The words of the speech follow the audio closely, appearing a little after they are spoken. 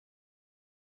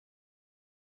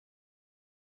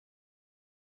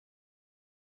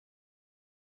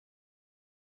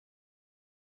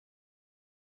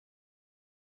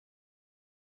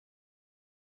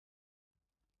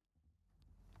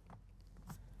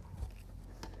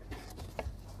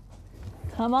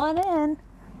Come on in.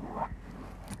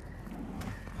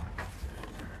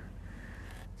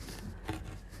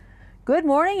 Good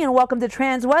morning and welcome to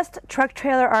Transwest Truck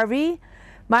Trailer RV.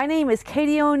 My name is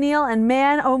Katie O'Neill, and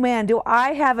man, oh man, do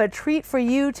I have a treat for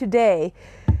you today.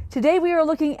 Today we are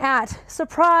looking at,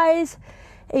 surprise,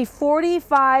 a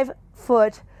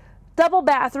 45-foot double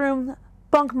bathroom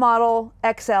bunk model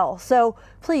XL. So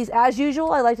please, as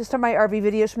usual, I like to start my RV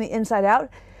videos from the inside out.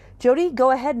 Jody,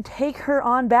 go ahead and take her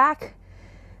on back.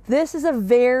 This is a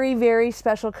very, very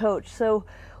special coach. So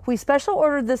we special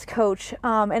ordered this coach,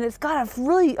 and it's got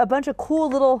a bunch of cool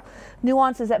little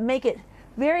nuances that make it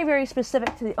very, very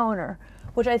specific to the owner,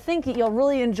 which I think you'll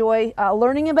really enjoy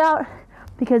learning about,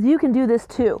 because you can do this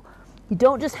too. You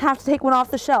don't just have to take one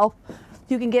off the shelf.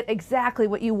 You can get exactly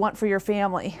what you want for your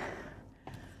family.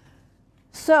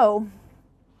 So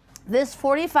this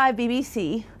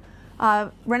 45BBC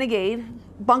Renegade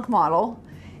bunk model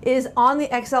is on the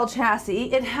XL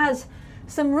chassis. It has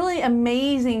some really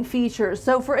amazing features.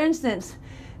 So for instance,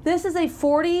 this is a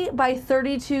 40 by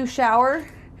 32 shower.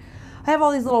 I have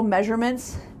all these little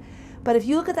measurements, but if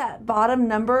you look at that bottom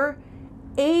number,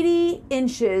 80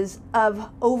 inches of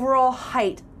overall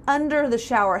height under the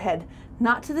shower head,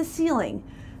 not to the ceiling.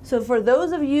 So for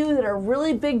those of you that are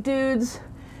really big dudes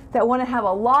that want to have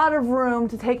a lot of room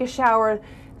to take a shower,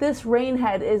 this rain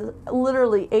head is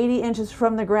literally 80 inches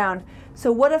from the ground.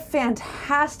 So what a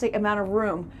fantastic amount of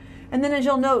room. And then as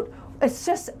you'll note, it's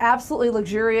just absolutely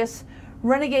luxurious.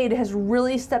 Renegade has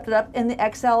really stepped it up in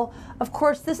the XL. Of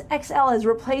course, this XL is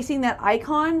replacing that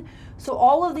icon. So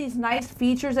all of these nice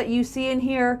features that you see in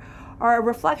here are a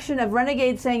reflection of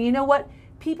Renegade saying, you know what?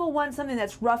 People want something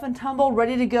that's rough and tumble,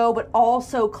 ready to go, but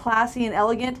also classy and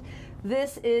elegant.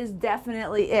 This is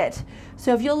definitely it.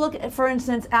 So if you'll look at, for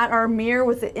instance, at our mirror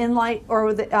with the inlight or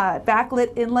with the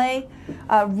backlit inlay,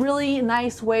 a really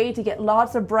nice way to get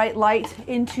lots of bright light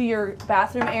into your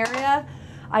bathroom area.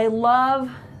 I love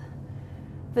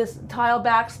this tile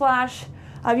backsplash.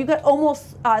 You've got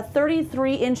almost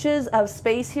 33 inches of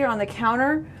space here on the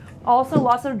counter. Also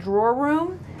lots of drawer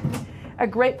room. A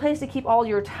great place to keep all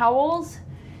your towels.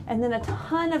 And then a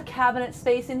ton of cabinet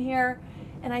space in here.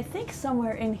 And I think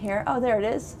somewhere in here, oh, there it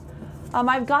is.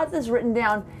 I've got this written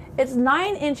down. It's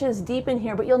 9 inches deep in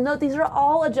here, but you'll note these are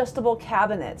all adjustable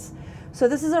cabinets. So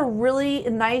this is a really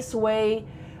nice way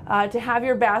to have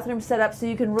your bathroom set up so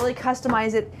you can really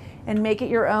customize it and make it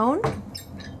your own.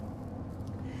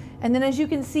 And then as you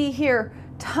can see here,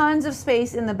 tons of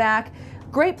space in the back.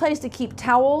 Great place to keep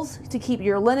towels, to keep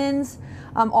your linens.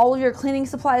 All of your cleaning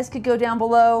supplies could go down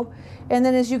below. And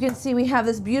then as you can see, we have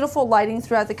this beautiful lighting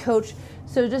throughout the coach.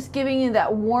 So just giving you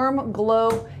that warm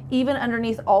glow, even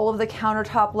underneath all of the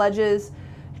countertop ledges.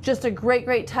 Just a great,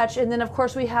 great touch. And then of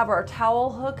course we have our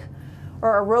towel hook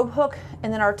or a robe hook,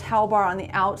 and then our towel bar on the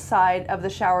outside of the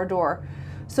shower door.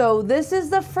 So this is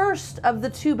the first of the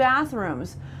 2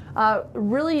 bathrooms.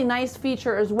 Really nice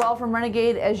feature as well from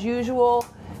Renegade as usual.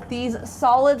 These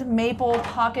solid maple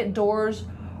pocket doors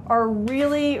are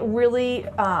really, really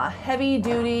heavy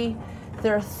duty.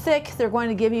 They're thick. They're going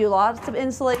to give you lots of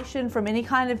insulation from any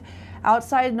kind of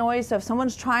outside noise. So if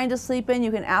someone's trying to sleep in, you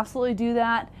can absolutely do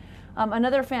that.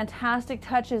 Another fantastic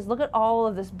touch is look at all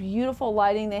of this beautiful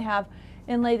lighting they have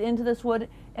inlaid into this wood.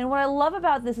 And what I love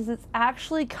about this is it's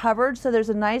actually covered, so there's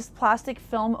a nice plastic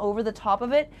film over the top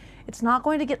of it. It's not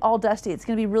going to get all dusty. It's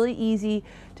going to be really easy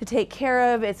to take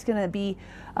care of. It's going to be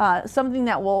something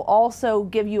that will also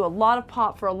give you a lot of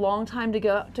pop for a long time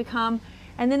to come.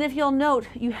 And then if you'll note,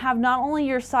 you have not only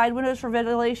your side windows for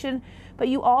ventilation, but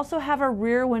you also have a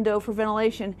rear window for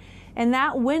ventilation. And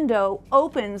that window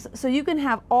opens, so you can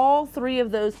have all 3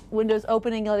 of those windows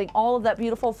opening, letting all of that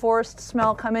beautiful forest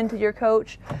smell come into your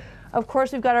coach. Of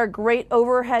course, we've got our great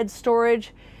overhead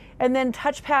storage, and then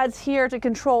touch pads here to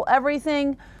control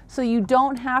everything, so you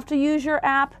don't have to use your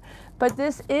app. But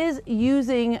this is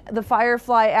using the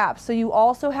Firefly app, so you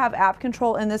also have app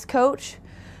control in this coach,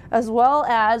 as well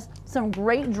as some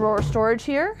great drawer storage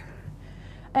here.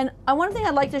 And one thing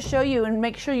I'd like to show you and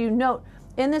make sure you note,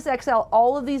 in this XL,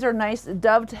 all of these are nice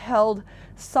dovetailed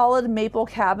solid maple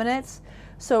cabinets.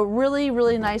 So really,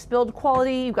 really nice build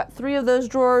quality. You've got 3 of those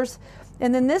drawers.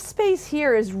 And then this space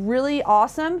here is really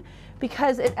awesome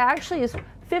because it actually is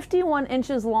 51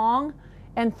 inches long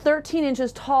and 13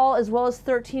 inches tall, as well as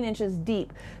 13 inches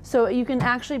deep. So you can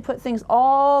actually put things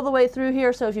all the way through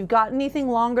here. So if you've got anything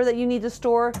longer that you need to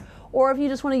store, or if you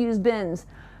just want to use bins,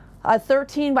 a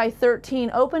 13 by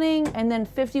 13 opening, and then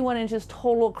 51 inches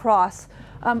total across.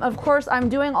 Of course, I'm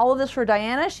doing all of this for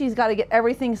Diana. She's got to get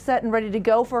everything set and ready to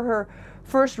go for her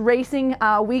first racing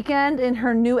weekend in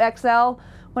her new XL,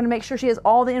 Want to make sure she has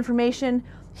all the information.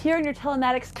 Here in your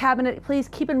telematics cabinet, please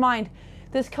keep in mind,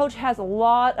 this coach has a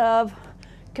lot of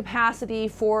capacity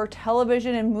for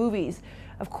television and movies.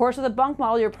 Of course, with a bunk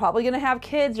model, you're probably going to have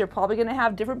kids, you're probably going to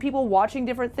have different people watching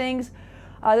different things.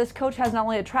 This coach has not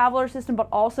only a traveler system, but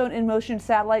also an in-motion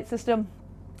satellite system.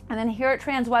 And then here at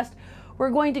Transwest, we're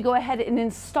going to go ahead and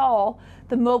install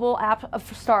the mobile app of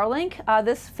Starlink.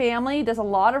 This family does a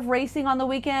lot of racing on the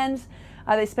weekends.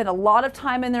 They spend a lot of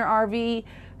time in their RV.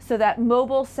 So that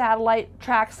mobile satellite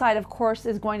trackside, of course,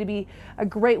 is going to be a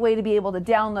great way to be able to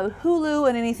download Hulu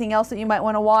and anything else that you might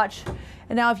want to watch.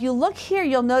 And now if you look here,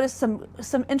 you'll notice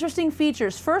some interesting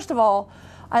features. First of all,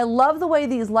 I love the way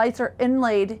these lights are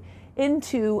inlaid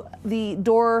into the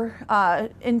door,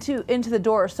 into the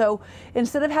door. So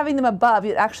instead of having them above,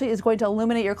 it actually is going to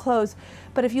illuminate your clothes.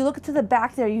 But if you look to the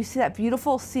back there, you see that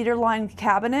beautiful cedar lined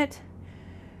cabinet.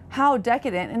 How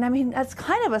decadent. And I mean, that's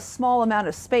kind of a small amount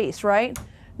of space, right?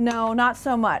 No, not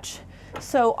so much.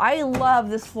 So I love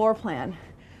this floor plan.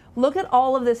 Look at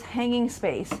all of this hanging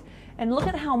space and look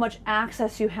at how much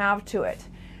access you have to it.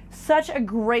 Such a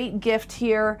great gift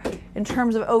here in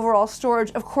terms of overall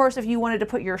storage. Of course, if you wanted to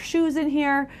put your shoes in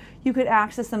here, you could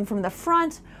access them from the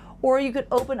front, or you could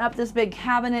open up this big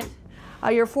cabinet.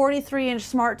 Your 43-inch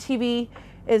smart TV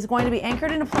is going to be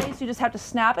anchored into place. You just have to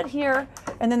snap it here,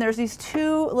 and then there's these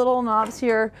two little knobs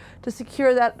here to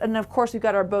secure that. And of course, we've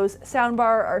got our Bose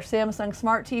soundbar, our Samsung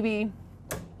smart TV,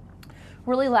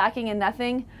 really lacking in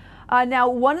nothing. Now,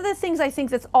 one of the things I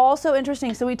think that's also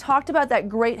interesting, so we talked about that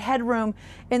great headroom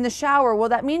in the shower. Well,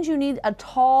 that means you need a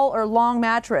tall or long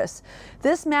mattress.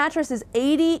 This mattress is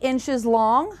 80 inches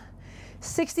long,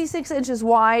 66 inches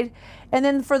wide. And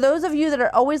then for those of you that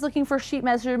are always looking for sheet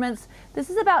measurements, this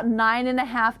is about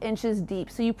 9.5 inches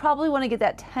deep. So you probably want to get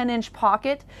that 10-inch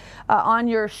pocket on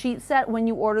your sheet set when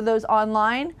you order those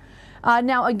online.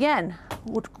 Now again,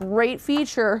 great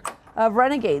feature of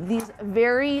Renegade, these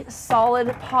very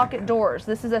solid pocket doors.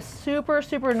 This is a super,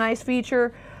 super nice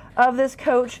feature of this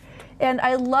coach. And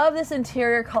I love this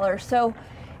interior color. So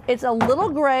it's a little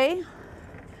gray,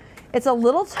 it's a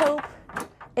little taupe,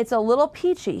 it's a little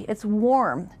peachy, it's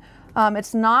warm.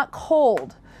 It's not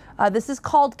cold. This is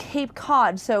called Cape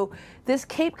Cod. So this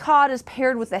Cape Cod is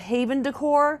paired with the Haven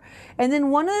decor. And then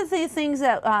one of the things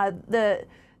that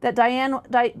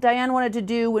Diane wanted to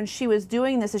do when she was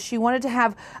doing this is she wanted to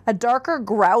have a darker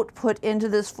grout put into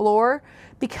this floor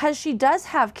because she does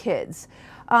have kids.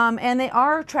 And they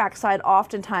are trackside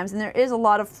oftentimes, and there is a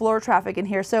lot of floor traffic in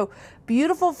here. So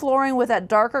beautiful flooring with that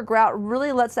darker grout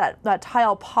really lets that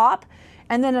tile pop.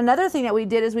 And then another thing that we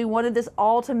did is we wanted this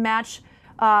all to match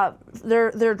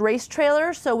their race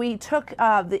trailer. So we took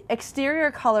the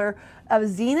exterior color of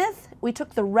Zenith, we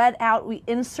took the red out, we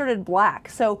inserted black.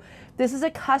 So this is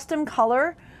a custom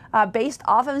color based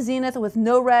off of Zenith with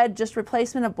no red, just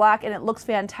replacement of black, and it looks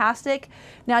fantastic.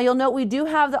 Now you'll note we do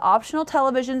have the optional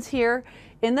televisions here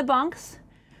in the bunks.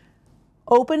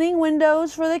 Opening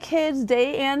windows for the kids,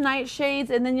 day and night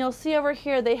shades, and then you'll see over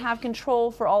here they have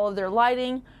control for all of their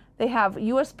lighting. They have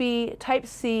USB,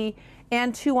 Type-C,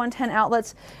 and two 110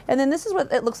 outlets. And then this is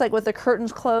what it looks like with the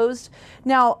curtains closed.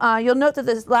 Now, you'll note that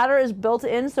this ladder is built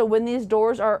in, so when these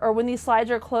doors are, or when these slides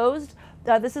are closed,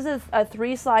 this is a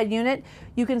 3-slide unit.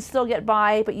 You can still get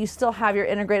by, but you still have your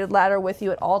integrated ladder with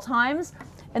you at all times.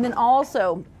 And then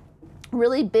also,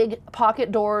 really big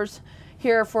pocket doors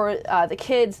here for the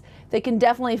kids. They can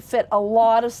definitely fit a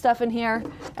lot of stuff in here.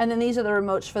 And then these are the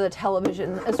remotes for the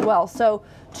television as well. So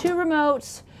 2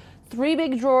 remotes, 3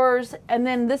 big drawers, and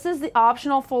then this is the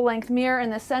optional full-length mirror in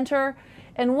the center.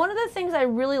 And one of the things I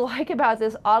really like about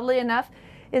this, oddly enough,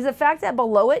 is the fact that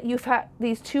below it you've got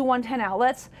these 2 110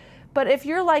 outlets. But if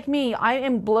you're like me, I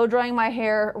am blow drying my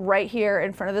hair right here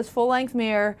in front of this full-length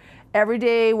mirror every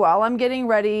day while I'm getting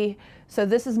ready. So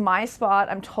this is my spot.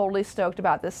 I'm totally stoked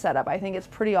about this setup. I think it's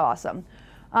pretty awesome.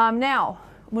 Now,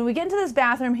 when we get into this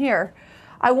bathroom here,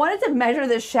 I wanted to measure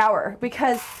this shower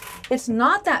because it's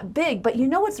not that big, but you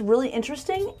know what's really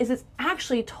interesting is it's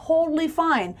actually totally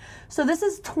fine. So this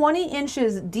is 20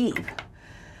 inches deep,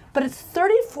 but it's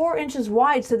 34 inches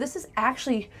wide. So this is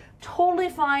actually totally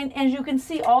fine. And you can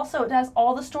see also it has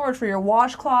all the storage for your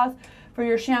washcloth, for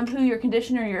your shampoo, your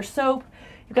conditioner, your soap.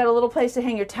 You've got a little place to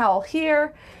hang your towel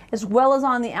here, as well as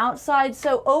on the outside.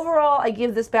 So overall, I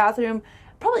give this bathroom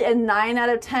probably a 9 out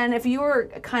of 10. If you were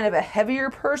kind of a heavier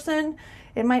person,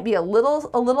 it might be a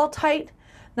little tight.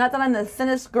 Not that I'm the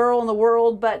thinnest girl in the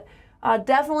world, but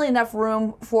definitely enough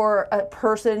room for a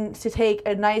person to take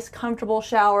a nice, comfortable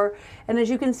shower. And as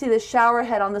you can see, the shower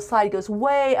head on the side goes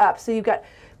way up. So you've got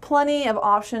plenty of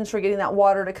options for getting that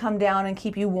water to come down and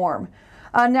keep you warm.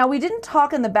 Now we didn't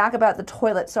talk in the back about the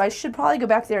toilet, so I should probably go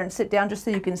back there and sit down just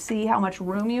so you can see how much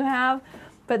room you have.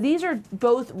 But these are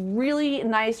both really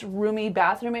nice roomy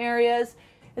bathroom areas.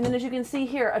 And then as you can see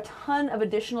here, a ton of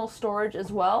additional storage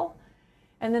as well.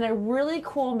 And then a really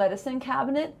cool medicine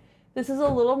cabinet. This is a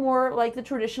little more like the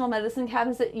traditional medicine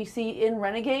cabinets that you see in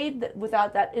Renegade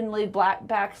without that inlaid black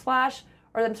backsplash,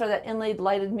 or I'm sorry, that inlaid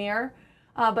lighted mirror.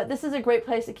 But this is a great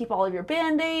place to keep all of your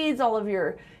Band-Aids, all of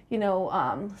your, you know,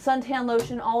 suntan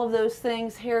lotion, all of those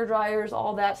things, hair dryers,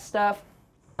 all that stuff.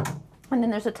 And then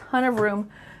there's a ton of room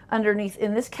underneath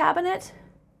in this cabinet.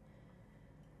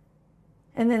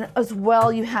 And then as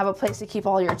well, you have a place to keep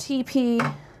all your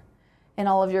TP and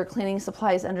all of your cleaning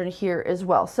supplies under here as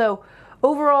well. So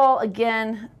overall,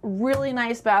 again, really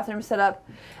nice bathroom setup.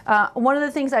 One of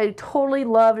the things I totally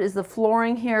loved is the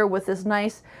flooring here with this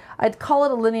nice, I'd call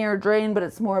it a linear drain, but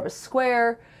it's more of a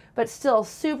square, but still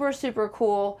super, super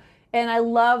cool. And I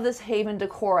love this Haven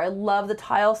decor. I love the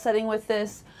tile setting with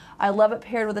this. I love it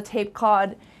paired with a tape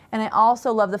cod. And I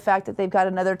also love the fact that they've got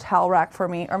another towel rack for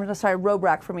me, or sorry, robe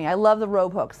rack for me. I love the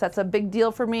robe hooks. That's a big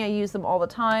deal for me. I use them all the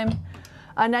time.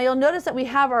 Now you'll notice that we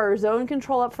have our zone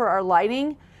control up for our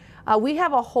lighting. We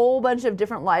have a whole bunch of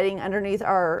different lighting underneath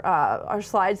our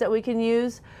slides that we can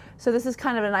use. So this is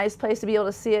kind of a nice place to be able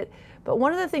to see it. But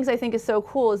one of the things I think is so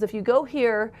cool is if you go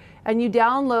here and you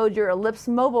download your Ellipse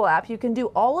mobile app, you can do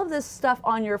all of this stuff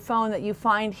on your phone that you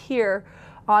find here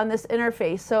on this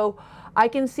interface. So I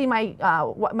can see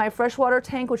my freshwater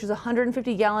tank, which is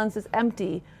 150 gallons, is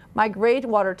empty. My gray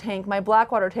water tank, my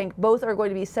black water tank, both are going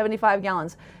to be 75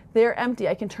 gallons. They're empty.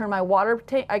 I can turn my water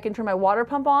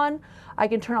pump on. I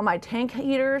can turn on my tank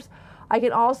heaters. I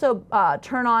can also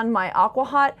turn on my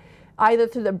AquaHot either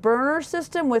through the burner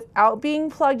system without being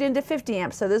plugged into 50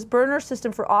 amps. So this burner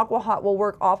system for AquaHot will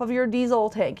work off of your diesel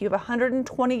tank. You have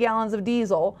 120 gallons of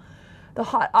diesel. The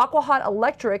AquaHot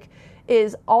electric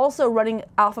is also running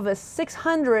off of a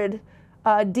 600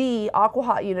 D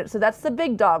AquaHot unit. So that's the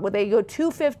big dog, where they go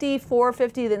 250,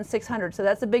 450, then 600. So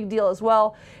that's a big deal as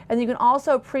well. And you can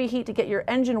also preheat to get your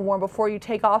engine warm before you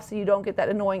take off so you don't get that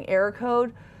annoying error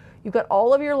code. You've got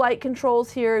all of your light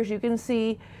controls here. As you can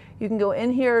see, you can go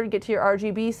in here and get to your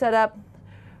RGB setup.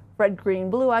 Red, green,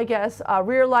 blue, I guess.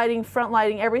 Rear lighting, front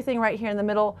lighting, everything right here in the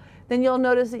middle. Then you'll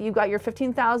notice that you've got your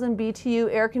 15,000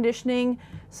 BTU air conditioning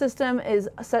system is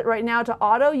set right now to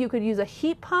auto. You could use a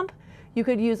heat pump. You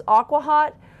could use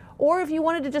AquaHot, or if you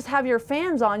wanted to just have your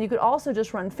fans on, you could also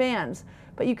just run fans.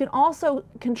 But you can also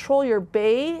control your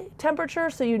bay temperature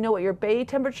so you know what your bay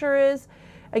temperature is.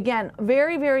 Again,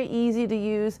 very, very easy to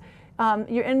use.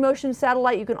 Your in-motion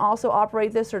satellite, you can also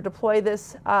operate this or deploy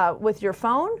this with your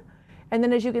phone. And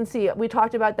then as you can see, we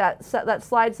talked about that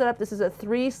slide setup. This is a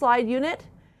 3-slide unit.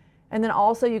 And then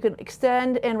also you can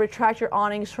extend and retract your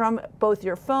awnings from both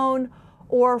your phone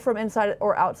or from inside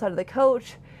or outside of the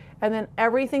coach. And then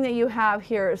everything that you have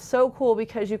here is so cool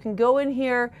because you can go in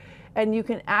here and you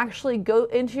can actually go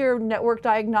into your network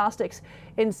diagnostics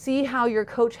and see how your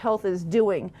coach health is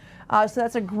doing. So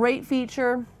that's a great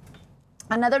feature.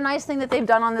 Another nice thing that they've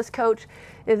done on this coach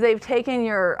is they've taken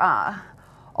your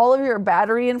all of your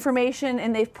battery information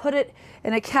and they've put it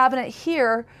in a cabinet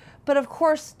here. But of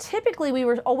course, typically we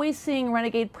were always seeing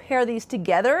Renegade pair these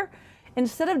together.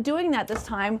 Instead of doing that this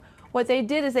time, what they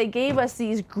did is they gave us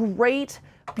these great,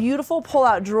 beautiful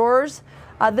pull-out drawers.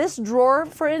 This drawer,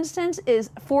 for instance, is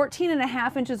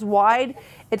 14.5 inches wide.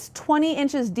 It's 20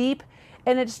 inches deep,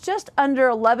 and it's just under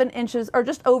 11 inches, or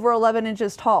just over 11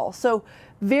 inches tall. So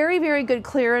very, very good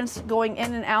clearance going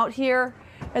in and out here.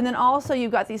 And then also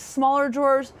you've got these smaller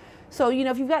drawers. So, you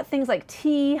know, if you've got things like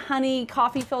tea, honey,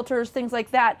 coffee filters, things like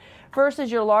that,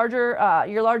 versus your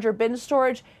larger bin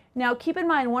storage. Now, keep in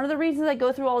mind, one of the reasons I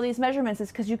go through all these measurements is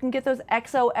because you can get those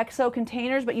XOXO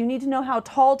containers, but you need to know how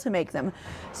tall to make them.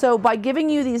 So by giving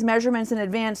you these measurements in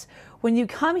advance, when you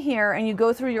come here and you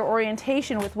go through your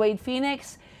orientation with Wade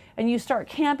Phoenix and you start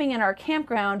camping in our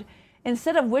campground,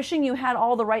 instead of wishing you had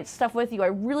all the right stuff with you, I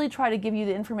really try to give you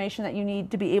the information that you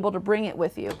need to be able to bring it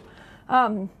with you.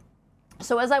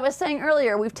 So as I was saying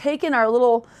earlier, we've taken our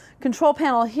little control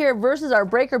panel here versus our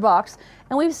breaker box,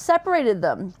 and we've separated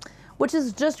them, which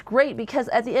is just great because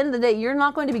at the end of the day, you're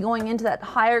not going to be going into that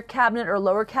higher cabinet or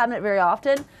lower cabinet very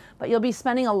often, but you'll be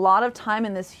spending a lot of time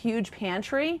in this huge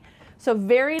pantry. So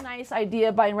very nice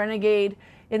idea by Renegade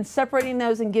in separating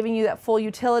those and giving you that full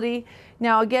utility.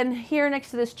 Now again, here next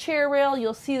to this chair rail,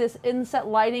 you'll see this inset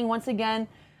lighting once again.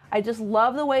 I just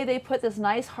love the way they put this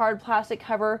nice hard plastic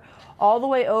cover all the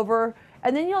way over.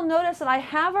 And then you'll notice that I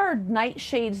have our night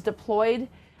shades deployed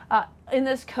in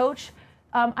this coach.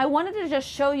 I wanted to just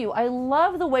show you, I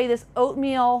love the way this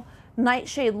oatmeal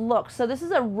nightshade look. So this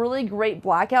is a really great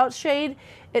blackout shade.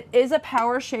 It is a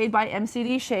power shade by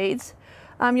MCD Shades.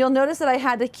 You'll notice that I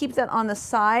had to keep that on the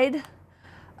side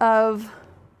of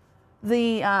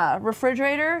the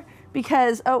refrigerator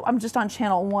because, oh, I'm just on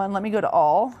channel 1. Let me go to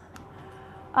all.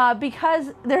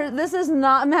 Because this is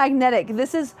not magnetic.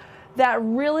 This is that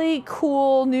really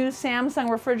cool new Samsung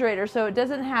refrigerator, so it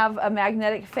doesn't have a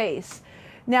magnetic face.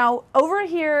 Now, over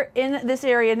here in this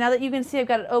area, now that you can see I've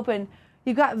got it open,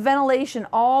 you've got ventilation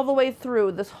all the way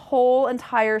through this whole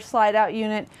entire slide-out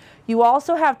unit. You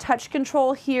also have touch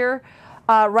control here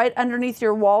right underneath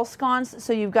your wall sconce,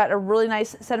 so you've got a really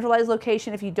nice centralized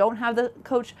location if you don't have the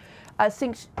coach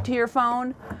synced to your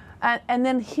phone. And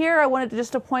then here I wanted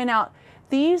just to point out,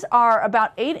 these are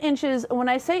about 8 inches. When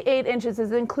I say 8 inches,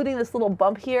 it's including this little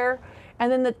bump here. And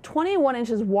then the 21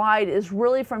 inches wide is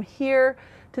really from here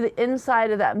to the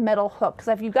inside of that metal hook. Because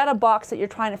if you've got a box that you're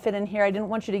trying to fit in here, I didn't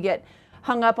want you to get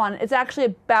hung up on it. It's actually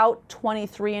about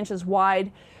 23 inches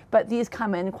wide, but these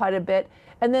come in quite a bit.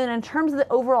 And then in terms of the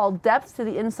overall depth to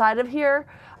the inside of here,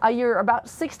 you're about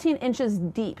 16 inches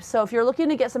deep. So if you're looking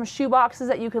to get some shoe boxes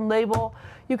that you can label,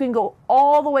 you can go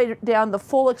all the way down the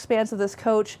full expanse of this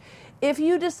coach. If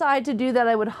you decide to do that,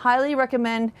 I would highly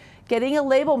recommend getting a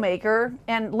label maker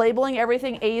and labeling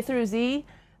everything A through Z.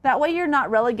 That way you're not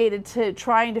relegated to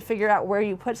trying to figure out where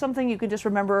you put something. You can just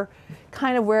remember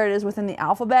kind of where it is within the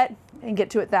alphabet and get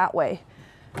to it that way.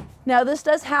 Now this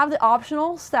does have the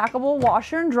optional stackable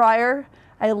washer and dryer.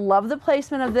 I love the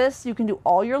placement of this. You can do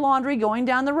all your laundry going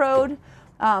down the road.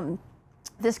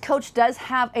 This coach does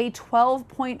have a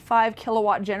 12.5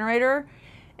 kilowatt generator,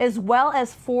 as well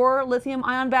as 4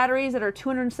 lithium-ion batteries that are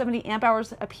 270 amp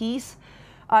hours apiece.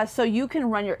 So you can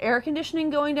run your air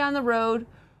conditioning going down the road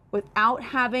without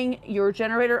having your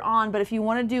generator on. But if you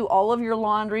want to do all of your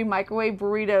laundry, microwave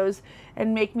burritos,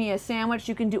 and make me a sandwich,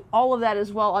 you can do all of that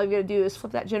as well. All you got to do is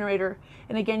flip that generator.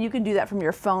 And again, you can do that from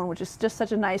your phone, which is just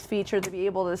such a nice feature to be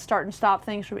able to start and stop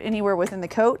things from anywhere within the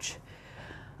coach.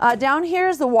 Down here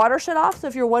is the water shutoff. So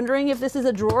if you're wondering if this is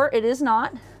a drawer, it is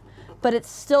not. But it's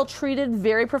still treated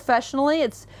very professionally.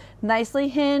 It's nicely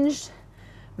hinged,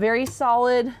 very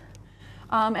solid.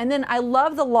 And then I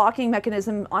love the locking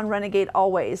mechanism on Renegade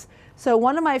always. So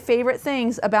one of my favorite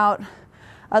things about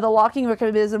the locking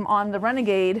mechanism on the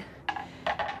Renegade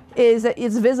is that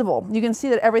it's visible. You can see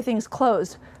that everything's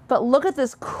closed. But look at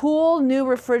this cool new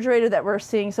refrigerator that we're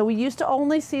seeing. So we used to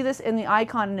only see this in the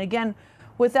Icon. And again,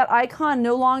 with that Icon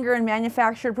no longer in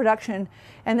manufactured production,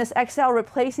 and this XL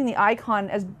replacing the Icon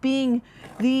as being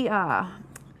the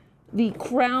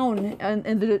crown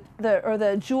and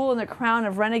the jewel in the crown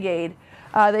of Renegade,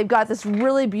 they've got this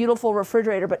really beautiful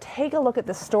refrigerator. But take a look at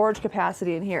the storage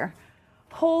capacity in here.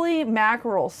 Holy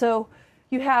mackerel! So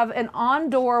you have an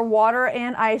on-door water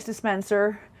and ice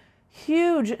dispenser,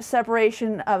 huge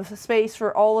separation of space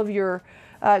for all of your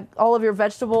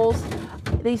vegetables.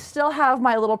 They still have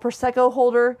my little Prosecco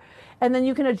holder, and then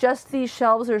you can adjust these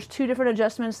shelves. There's 2 different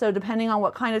adjustments, so depending on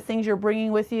what kind of things you're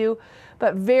bringing with you.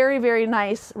 But very, very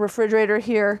nice refrigerator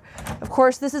here. Of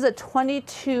course, this is a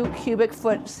 22 cubic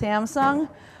foot Samsung.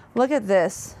 Look at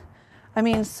this. I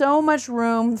mean, so much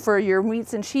room for your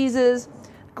meats and cheeses.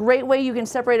 Great way you can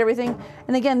separate everything.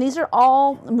 And again, these are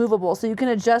all movable, so you can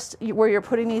adjust where you're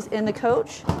putting these in the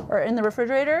coach or in the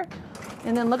refrigerator.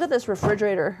 And then look at this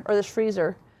refrigerator or this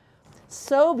freezer.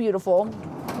 So beautiful,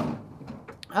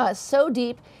 so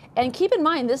deep. And keep in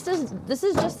mind, this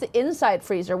is just the inside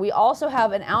freezer. We also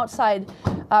have an outside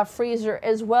freezer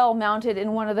as well, mounted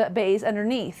in one of the bays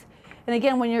underneath. And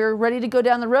again, when you're ready to go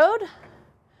down the road,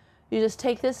 you just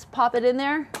take this, pop it in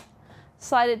there,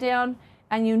 slide it down,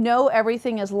 and you know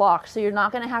everything is locked. So you're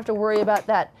not going to have to worry about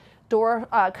that door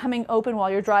coming open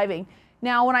while you're driving.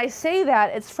 Now, when I say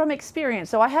that, it's from experience.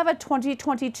 So I have a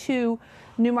 2022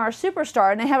 Newmar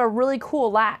Superstar, and they have a really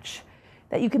cool latch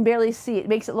that you can barely see. It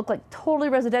makes it look like totally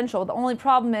residential. The only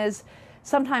problem is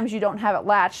sometimes you don't have it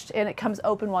latched and it comes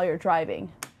open while you're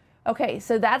driving. Okay,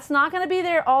 so that's not going to be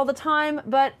there all the time,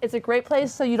 but it's a great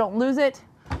place so you don't lose it.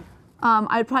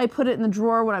 I'd probably put it in the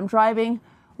drawer when I'm driving.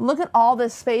 Look at all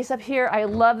this space up here. I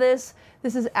love this.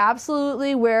 This is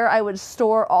absolutely where I would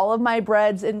store all of my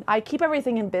breads, and I keep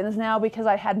everything in bins now because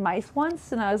I had mice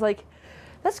once and I was like,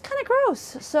 that's kind of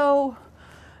gross. So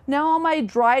now all my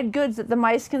dried goods that the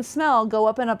mice can smell go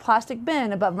up in a plastic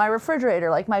bin above my refrigerator,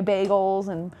 like my bagels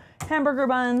and hamburger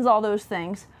buns, all those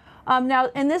things. Now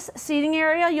in this seating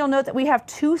area, you'll note that we have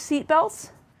 2 seat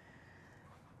belts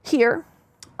here.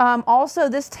 Also,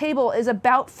 this table is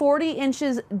about 40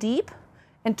 inches deep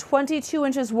and 22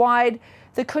 inches wide.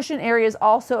 The cushion area is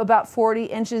also about 40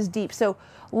 inches deep. So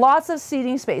lots of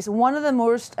seating space. One of the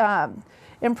most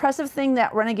impressive thing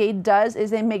that Renegade does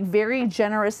is they make very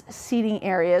generous seating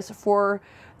areas for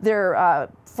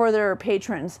their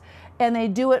patrons. And they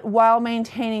do it while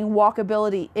maintaining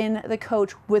walkability in the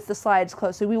coach with the slides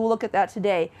closed. So we will look at that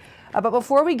today. But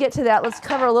before we get to that, let's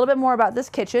cover a little bit more about this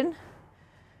kitchen.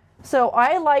 So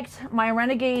I liked my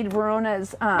Renegade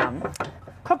Verona's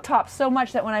cooktop so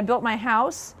much that when I built my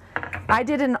house, I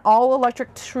did an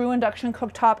all-electric true induction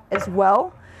cooktop as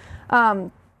well.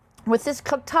 With this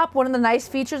cooktop, one of the nice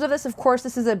features of this, of course,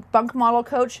 this is a bunk model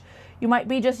coach. You might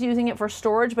be just using it for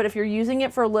storage, but if you're using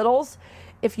it for littles,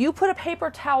 if you put a paper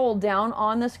towel down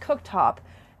on this cooktop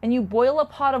and you boil a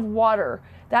pot of water,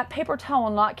 that paper towel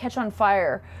will not catch on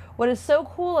fire. What is so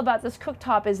cool about this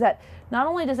cooktop is that not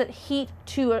only does it heat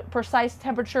to a precise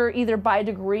temperature, either by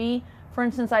degree, for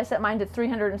instance, I set mine to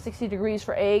 360 degrees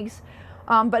for eggs,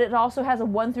 but it also has a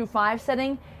 1 through 5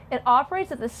 setting. It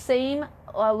operates at the same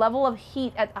level of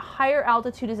heat at a higher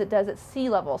altitude as it does at sea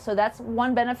level. So that's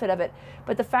one benefit of it.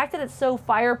 But the fact that it's so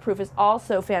fireproof is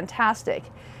also fantastic.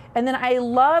 And then I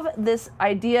love this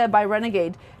idea by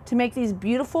Renegade to make these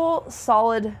beautiful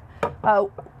solid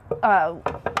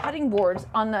cutting boards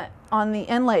on the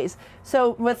inlays. So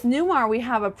with Newmar, we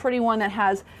have a pretty one that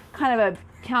has kind of a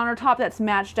countertop that's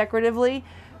matched decoratively.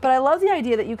 But I love the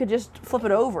idea that you could just flip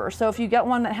it over. So if you get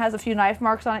one that has a few knife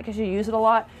marks on it because you use it a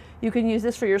lot, you can use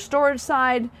this for your storage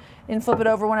side and flip it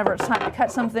over whenever it's time to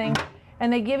cut something.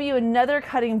 And they give you another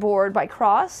cutting board by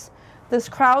Cross. This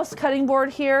Kraus cutting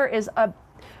board here is a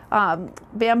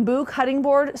bamboo cutting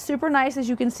board, super nice. As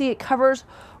you can see, it covers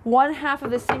 1/2 of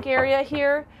the sink area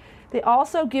here. They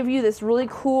also give you this really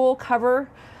cool cover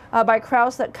by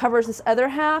Kraus that covers this other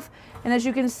half. And as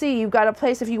you can see, you've got a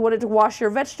place if you wanted to wash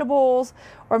your vegetables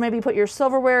or maybe put your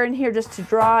silverware in here just to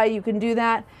dry, you can do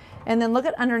that. And then look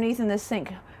at underneath in this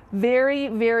sink. Very,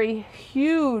 very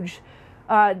huge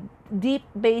deep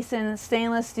basin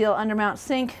stainless steel undermount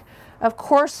sink. Of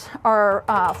course, our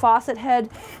faucet head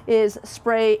is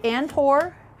spray and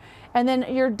pour. And then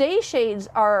your day shades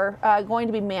are going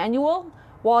to be manual,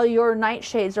 while your night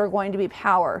shades are going to be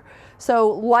power. So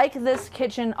like this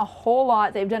kitchen a whole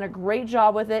lot, they've done a great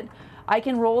job with it. I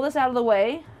can roll this out of the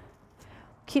way,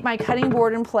 keep my cutting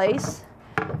board in place,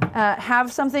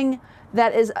 have something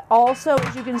that is also,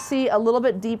 as you can see, a little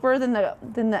bit deeper than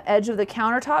the edge of the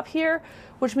countertop here,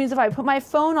 which means if I put my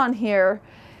phone on here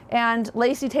and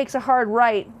Lacey takes a hard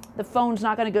right, the phone's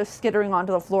not going to go skittering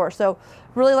onto the floor. So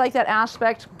really like that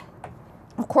aspect.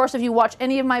 Of course, if you watch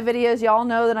any of my videos, y'all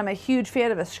know that I'm a huge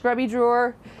fan of a scrubby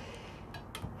drawer.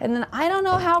 And then I don't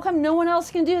know how come no one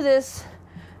else can do this.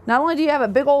 Not only do you have a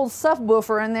big old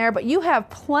subwoofer in there, but you have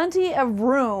plenty of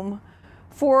room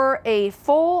for a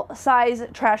full-size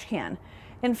trash can.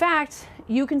 In fact,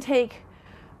 you can take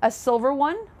a silver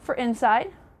one for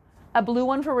inside, a blue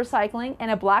one for recycling,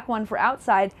 and a black one for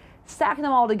outside, stack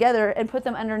them all together and put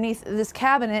them underneath this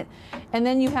cabinet, and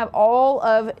then you have all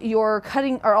of your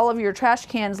all of your trash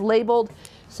cans labeled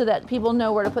so that people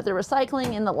know where to put their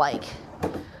recycling and the like.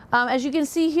 As you can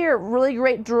see here, really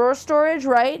great drawer storage,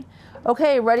 right?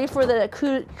 Okay, ready for the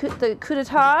coup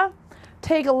d'etat?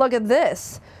 Take a look at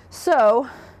this. So,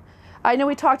 I know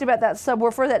we talked about that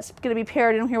subwoofer that's going to be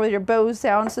paired in here with your Bose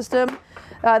sound system.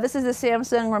 This is the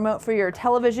Samsung remote for your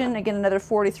television, again another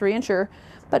 43-incher.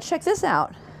 But check this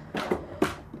out.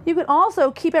 You can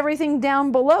also keep everything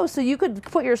down below, so you could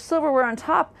put your silverware on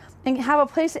top and have a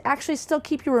place to actually still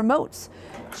keep your remotes.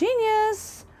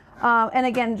 Genius! And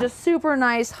again, just super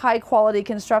nice, high quality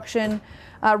construction.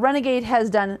 Renegade has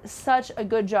done such a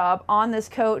good job on this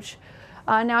coach.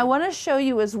 Now I want to show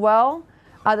you as well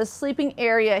the sleeping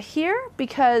area here,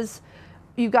 because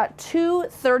you've got two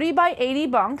 30 by 80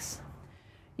 bunks.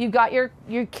 You've got your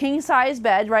king size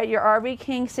bed, right? Your RV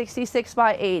King 66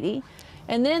 by 80.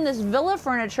 And then this villa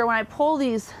furniture, when I pull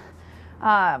these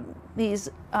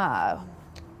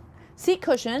seat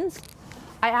cushions,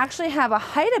 I actually have a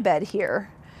hide-a-bed here,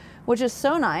 which is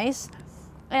so nice.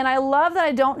 And I love that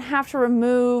I don't have to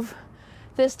remove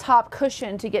this top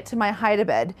cushion to get to my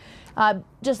hide-a-bed.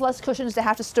 Just less cushions to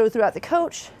have to stow throughout the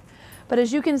coach. But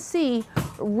as you can see,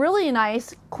 really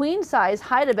nice queen size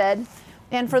hide-a-bed.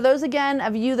 And for those, again,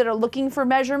 of you that are looking for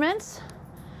measurements,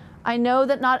 I know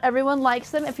that not everyone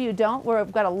likes them. If you don't,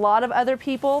 we've got a lot of other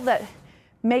people that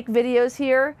make videos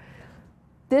here.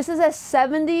 This is a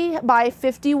 70 by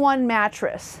 51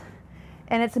 mattress.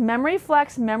 And it's memory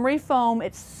flex, memory foam.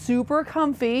 It's super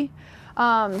comfy.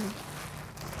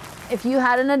 If you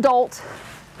had an adult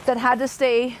that had to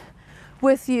stay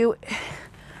with you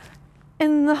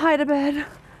in the hide-a-bed,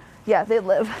 yeah, they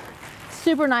live.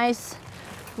 Super nice,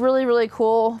 really, really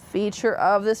cool feature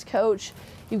of this coach.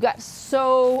 You've got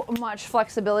so much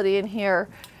flexibility in here.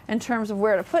 in terms of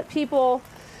where to put people.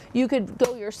 You could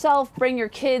go yourself, bring your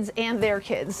kids and their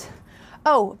kids.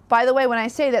 Oh, by the way, when I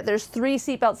say that, there's 3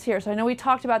 seatbelts here. So I know we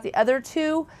talked about the other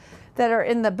 2 that are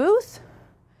in the booth,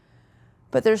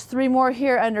 but there's 3 more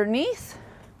here underneath.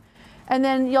 And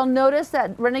then you'll notice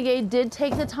that Renegade did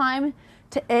take the time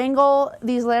to angle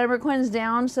these lambrequins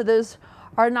down, so those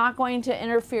are not going to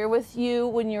interfere with you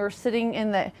when you're sitting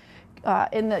in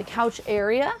the couch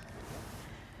area.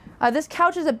 This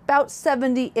couch is about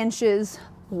 70 inches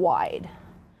wide.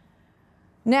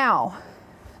 Now,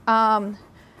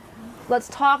 let's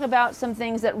talk about some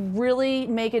things that really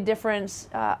make a difference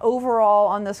overall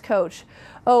on this coach.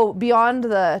 Oh, beyond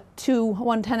the 2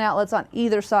 110 outlets on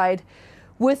either side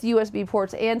with USB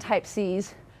ports and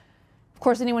Type-Cs. Of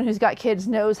course, anyone who's got kids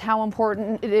knows how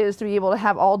important it is to be able to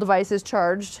have all devices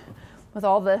charged with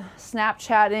all the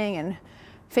Snapchatting and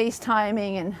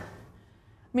FaceTiming. And I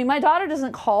mean, my daughter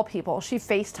doesn't call people, she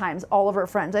FaceTimes all of her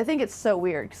friends. I think it's so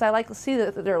weird because I like to see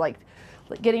that they're like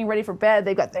getting ready for bed.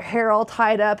 They've got their hair all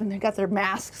tied up and they've got their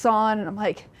masks on, and I'm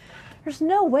like, there's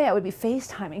no way I would be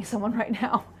FaceTiming someone right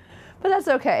now, but that's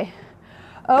okay.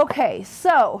 Okay,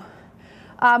 so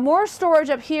more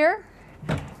storage up here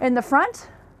in the front.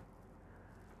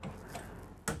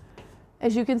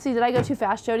 As you can see, did I go too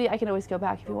fast, Jody? I can always go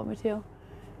back if you want me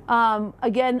to.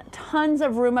 Again, tons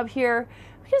of room up here.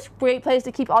 Just a great place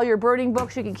to keep all your birding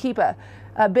books. You can keep a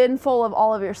bin full of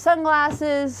all of your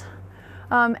sunglasses.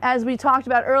 As we talked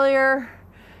about earlier,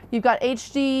 you've got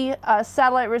HD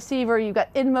satellite receiver, you've got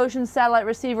in-motion satellite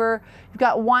receiver, you've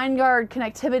got WineGuard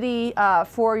connectivity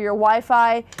for your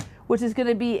Wi-Fi, which is going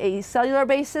to be a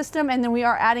cellular-based system, and then we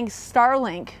are adding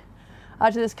Starlink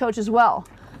to this coach as well.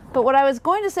 But what I was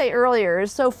going to say earlier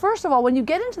is, so first of all, when you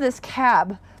get into this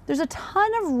cab, there's a ton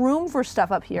of room for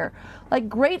stuff up here, like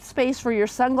great space for your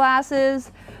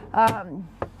sunglasses,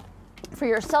 for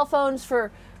your cell phones,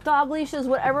 for dog leashes,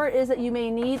 whatever it is that you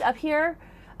may need up here,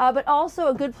 but also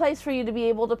a good place for you to be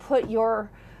able to put your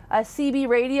CB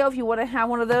radio if you want to have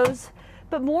one of those.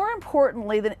 But more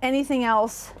importantly than anything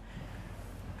else,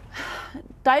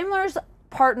 Daimler's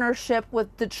partnership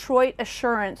with Detroit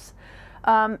Assurance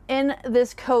in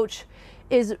this coach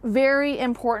is very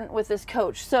important with this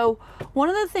coach. So one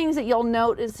of the things that you'll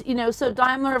note is, you know, so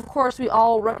Daimler, of course, we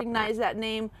all recognize that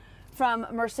name from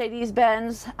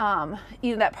Mercedes-Benz,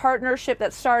 you know, that partnership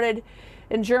that started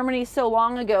in Germany so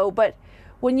long ago. But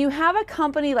when you have a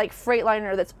company like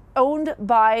Freightliner that's owned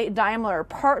by Daimler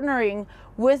partnering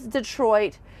with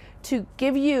Detroit to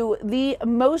give you the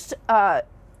most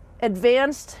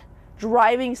advanced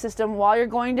driving system while you're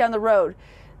going down the road,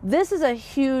 this is a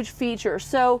huge feature.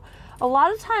 So a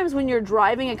lot of times when you're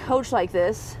driving a coach like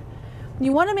this,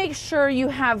 you want to make sure you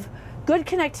have good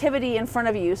connectivity in front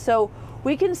of you. So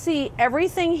we can see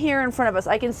everything here in front of us.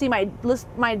 I can see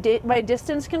my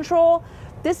distance control.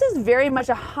 This is very much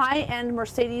a high-end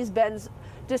Mercedes-Benz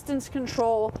distance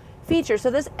control feature. So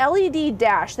this LED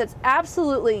dash that's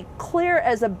absolutely clear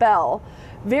as a bell,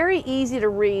 very easy to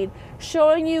read,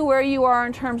 showing you where you are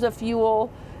in terms of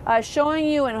fuel, showing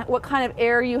you and what kind of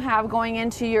air you have going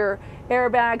into your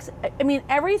airbags. I mean,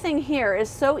 everything here is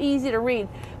so easy to read,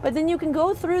 but then you can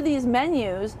go through these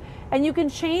menus and you can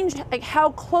change like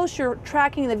how close you're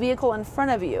tracking the vehicle in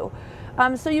front of you.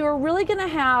 So you are really going to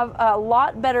have a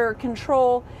lot better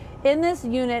control in this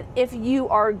unit if you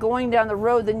are going down the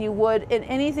road than you would in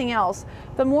anything else.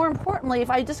 But more importantly,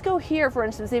 if I just go here, for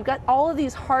instance, they've got all of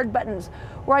these hard buttons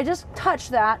where I just touch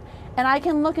that and I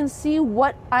can look and see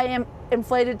what I am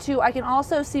inflated to. I can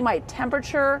also see my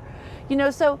temperature, you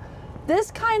know, so this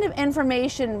kind of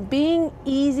information being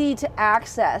easy to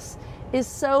access is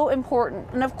so important.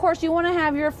 And of course, you want to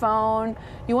have your phone,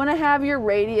 you want to have your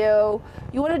radio,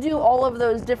 you want to do all of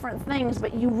those different things,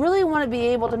 but you really want to be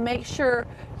able to make sure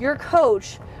your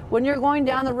coach, when you're going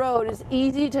down the road, is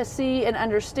easy to see and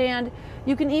understand.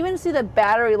 You can even see the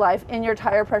battery life in your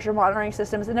tire pressure monitoring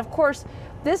systems. And of course,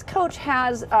 this coach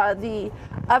has the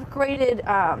upgraded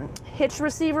hitch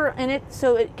receiver in it,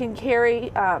 so it can carry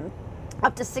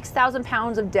up to 6,000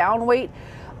 pounds of down weight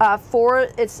for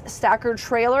its stacker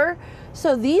trailer.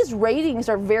 So these ratings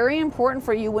are very important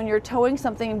for you when you're towing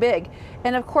something big.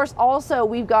 And of course, also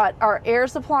we've got our air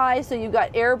supply, so you've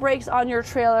got air brakes on your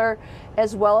trailer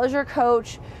as well as your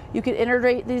coach. You can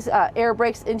integrate these air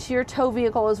brakes into your tow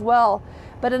vehicle as well.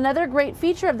 But another great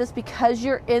feature of this, because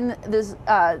you're in this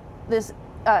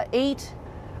 10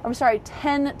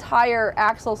 tire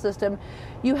axle system,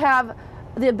 you have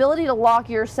the ability to lock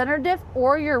your center diff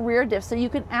or your rear diff. So you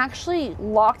can actually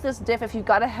lock this diff if you've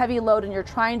got a heavy load and you're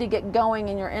trying to get going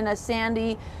and you're in a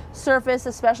sandy surface,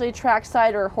 especially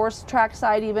trackside or horse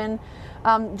trackside even.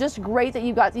 Just great that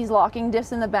you've got these locking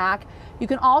diffs in the back. You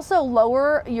can also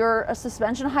lower your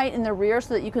suspension height in the rear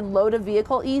so that you can load a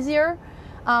vehicle easier.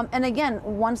 And again,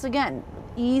 once again,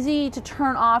 easy to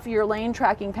turn off your lane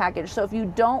tracking package. So if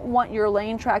you don't want your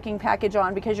lane tracking package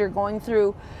on because you're going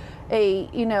through a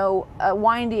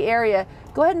windy area,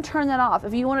 go ahead and turn that off.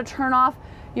 If you want to turn off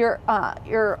your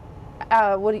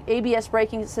ABS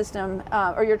braking system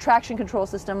or your traction control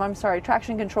system,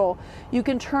 traction control, you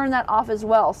can turn that off as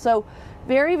well. So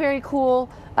very, very cool.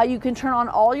 You can turn on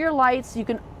all your lights. You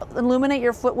can illuminate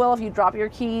your footwell if you drop your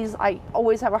keys. I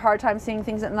always have a hard time seeing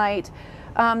things at night.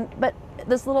 But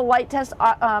this little light test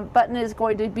button is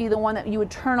going to be the one that you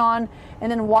would turn on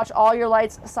and then watch all your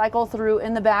lights cycle through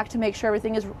in the back to make sure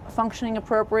everything is functioning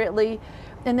appropriately.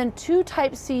 And then 2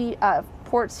 Type-C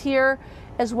ports here,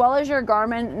 as well as your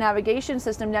Garmin navigation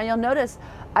system. Now you'll notice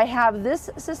I have this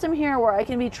system here where I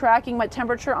can be tracking my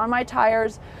temperature on my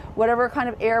tires, whatever kind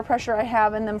of air pressure I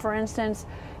have in them, for instance.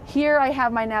 Here I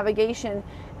have my navigation,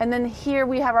 and then here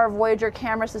we have our Voyager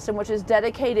camera system, which is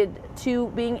dedicated to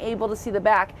being able to see the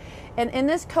back. And in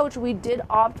this coach, we did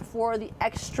opt for the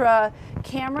extra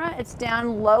camera. It's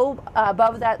down low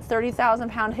above that 30,000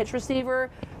 pound hitch receiver.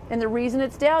 And the reason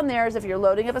it's down there is if you're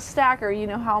loading up a stacker, you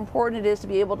know how important it is to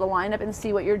be able to line up and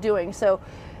see what you're doing. So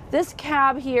this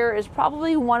cab here is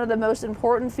probably one of the most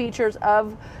important features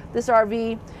of this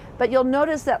RV. But you'll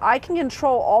notice that I can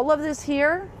control all of this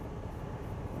here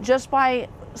just by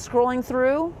scrolling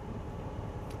through.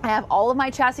 I have all of my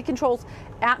chassis controls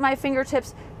at my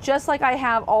fingertips, just like I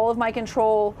have all of my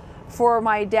control for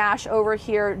my dash over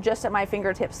here just at my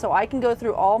fingertips. So I can go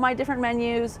through all my different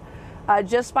menus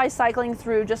just by cycling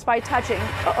through, just by touching.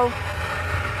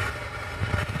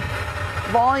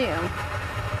 Volume.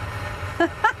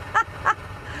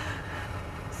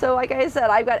 So like I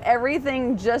said, I've got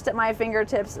everything just at my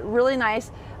fingertips, really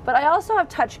nice. But I also have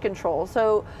touch control.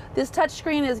 So this touch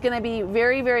screen is going to be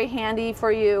very, very handy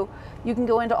for you. You can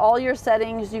go into all your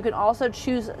settings. You can also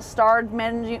choose a starred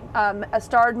menu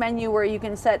where you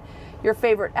can set your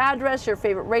favorite address, your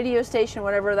favorite radio station,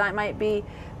 whatever that might be.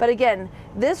 But again,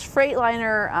 this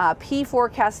Freightliner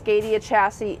P4 Cascadia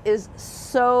chassis is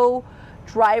so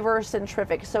driver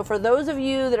centric. So for those of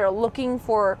you that are looking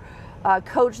for a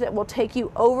coach that will take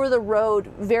you over the road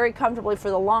very comfortably for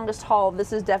the longest haul,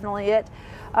 this is definitely it.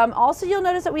 Also, you'll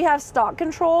notice that we have stock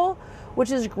control,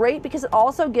 which is great because it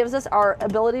also gives us our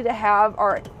ability to have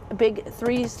our big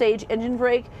 3-stage engine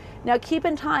brake. Now keep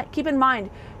in mind,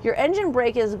 your engine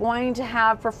brake is going to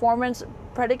have performance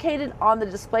predicated on the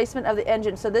displacement of the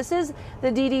engine. So this is the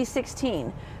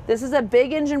DD16. This is a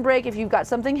big engine brake. If you've got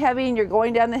something heavy and you're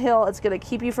going down the hill, it's going to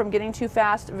keep you from getting too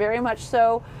fast, very much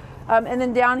so. And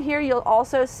then down here, you'll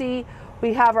also see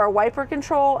we have our wiper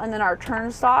control and then our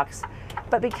turn stocks.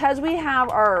 But because we have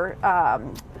our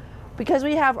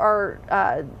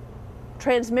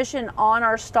transmission on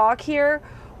our stock here,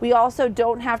 we also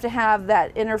don't have to have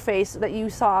that interface that you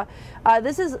saw.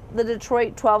 This is the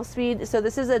Detroit 12-speed, so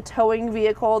this is a towing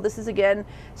vehicle. This is, again,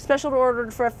 special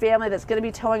ordered for a family that's going to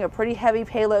be towing a pretty heavy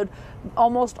payload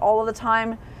almost all of the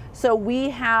time. So we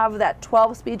have that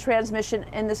 12-speed transmission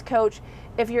in this coach.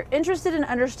 If you're interested in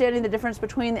understanding the difference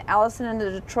between the Allison and the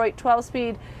Detroit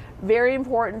 12-speed, very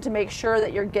important to make sure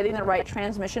that you're getting the right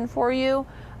transmission for you.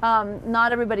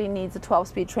 Not everybody needs a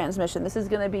 12-speed transmission. This is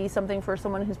going to be something for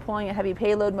someone who's pulling a heavy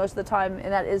payload most of the time,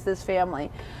 and that is this family.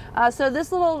 So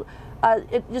this little,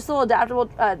 just a little adaptable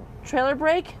trailer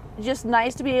brake, just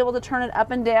nice to be able to turn it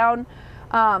up and down.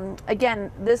 Again,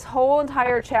 this whole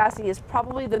entire chassis is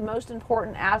probably the most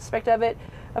important aspect of it.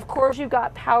 Of course, you've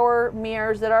got power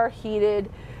mirrors that are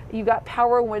heated. You've got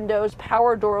power windows,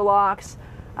 power door locks.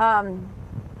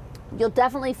 You'll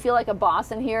definitely feel like a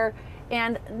boss in here.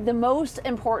 And the most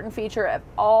important feature of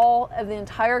all of the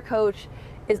entire coach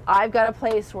is I've got a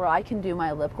place where I can do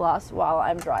my lip gloss while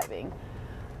I'm driving.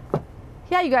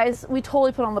 Yeah, you guys, we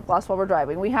totally put on lip gloss while we're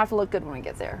driving. We have to look good when we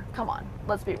get there. Come on,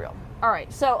 let's be real. All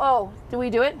right, so, oh, did we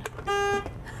do it?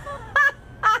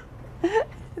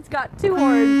 It's got 2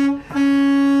 horns.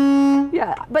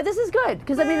 Yeah, but this is good,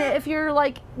 because I mean, if you're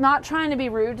like not trying to be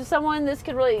rude to someone, this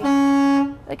could really,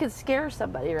 it could scare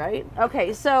somebody, right?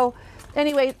 Okay, so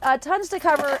anyway, tons to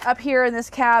cover up here in this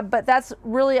cab, but that's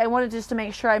really, I wanted just to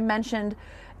make sure I mentioned,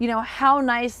 you know, how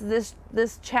nice this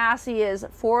chassis is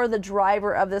for the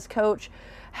driver of this coach,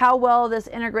 how well this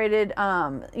integrated,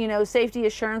 you know, safety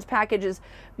assurance package is,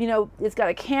 you know, it's got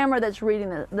a camera that's reading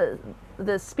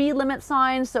the speed limit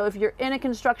signs. So if you're in a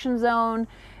construction zone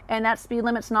and that speed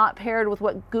limit's not paired with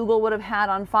what Google would have had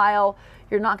on file,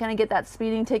 you're not going to get that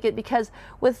speeding ticket, because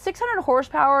with 600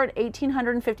 horsepower and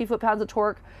 1,850 foot-pounds of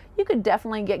torque, you could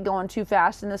definitely get going too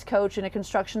fast in this coach in a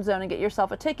construction zone and get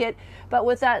yourself a ticket. But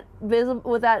with that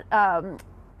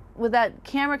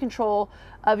camera control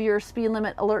of your speed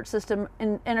limit alert system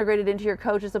integrated into your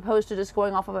coach, as opposed to just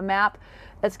going off of a map,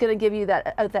 that's going to give you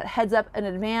that heads up in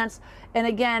advance. And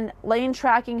again, lane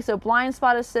tracking, so blind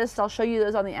spot assist, I'll show you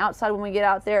those on the outside when we get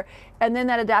out there, and then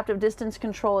that adaptive distance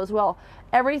control as well.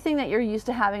 Everything that you're used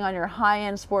to having on your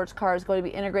high-end sports car is going to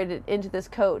be integrated into this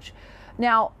coach.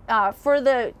 Now, for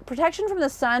the protection from the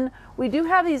sun, we do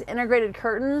have these integrated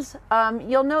curtains.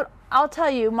 You'll note, I'll tell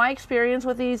you, my experience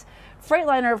with these,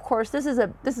 Freightliner, of course, this is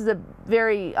a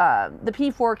very, the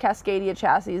P4 Cascadia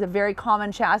chassis is a very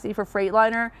common chassis for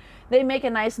Freightliner. They make a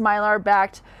nice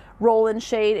Mylar-backed roll-in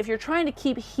shade. If you're trying to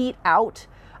keep heat out,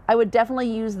 I would definitely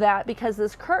use that, because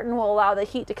this curtain will allow the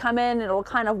heat to come in and it'll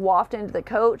kind of waft into the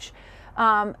coach.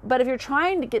 But if you're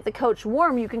trying to get the coach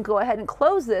warm, you can go ahead and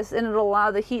close this and it'll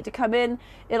allow the heat to come in.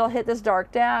 It'll hit this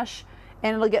dark dash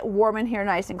and it'll get warm in here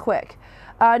nice and quick.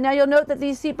 Now you'll note that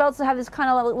these seat belts have this kind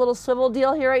of little swivel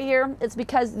deal here, right here. It's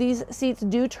because these seats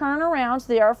do turn around,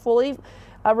 so they are fully,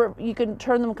 you can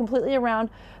turn them completely around.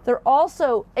 They're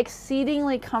also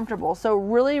exceedingly comfortable, so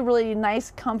really, really nice,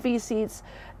 comfy seats.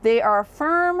 They are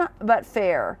firm but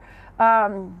fair.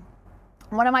 One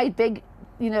of my big,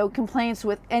 complaints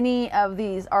with any of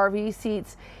these RV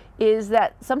seats is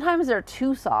that sometimes they're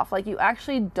too soft. Like, you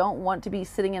actually don't want to be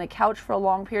sitting in a couch for a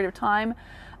long period of time.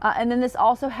 And then this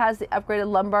also has the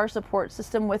upgraded lumbar support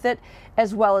system with it,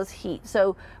 as well as heat.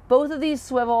 So both of these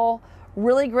swivel,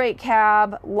 really great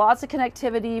cab, lots of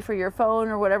connectivity for your phone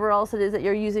or whatever else it is that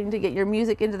you're using to get your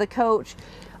music into the coach.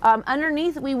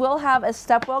 Underneath, we will have a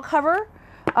stepwell cover.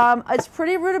 It's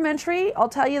pretty rudimentary, I'll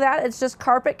tell you that. It's just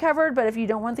carpet covered, but if you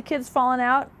don't want the kids falling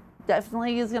out,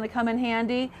 definitely is going to come in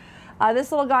handy.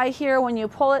 This little guy here, when you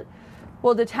pull it,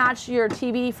 will detach your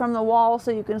TV from the wall, so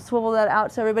you can swivel that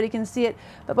out so everybody can see it.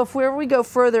 But before we go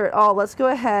further at all, let's go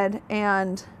ahead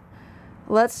and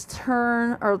let's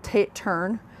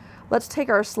let's take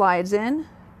our slides in.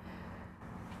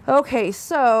 Okay,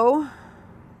 so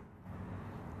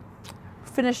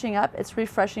finishing up, it's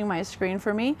refreshing my screen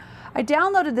for me. I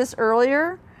downloaded this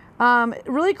earlier.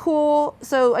 Really cool.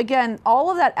 So again, all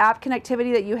of that app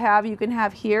connectivity that you can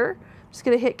have here. I'm just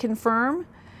going to hit confirm,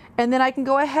 and then I can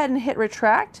go ahead and hit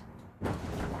retract.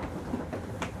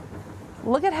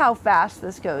 Look at how fast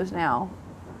this goes now.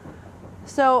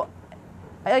 So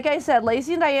like I said,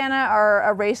 Lacey and Diana are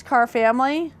a race car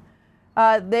family.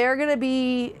 They're going to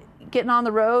be getting on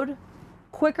the road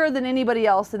quicker than anybody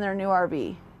else in their new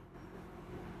RV.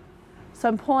 So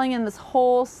I'm pulling in this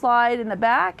whole slide in the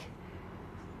back.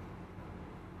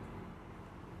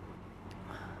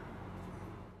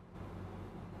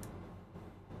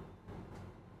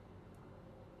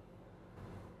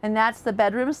 And that's the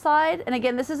bedroom slide. And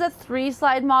again, this is a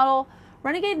 3-slide model.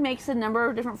 Renegade makes a number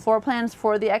of different floor plans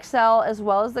for the XL as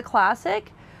well as the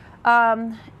Classic.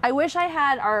 I wish I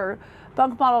had our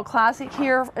bunk model Classic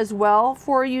here as well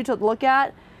for you to look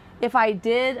at. If I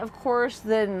did, of course,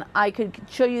 then I could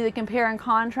show you the compare and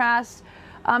contrast.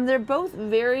 They're both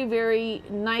very, very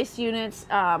nice units.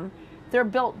 They're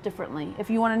built differently. If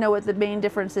you want to know what the main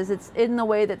difference is, it's in the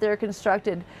way that they're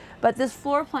constructed. But this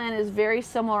floor plan is very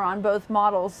similar on both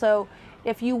models. So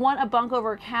if you want a bunk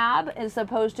over cab as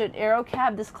opposed to an aero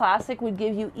cab, this Classic would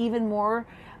give you even more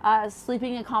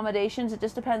sleeping accommodations. It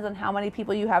just depends on how many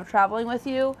people you have traveling with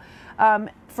you.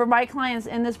 For my clients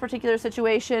in this particular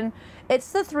situation,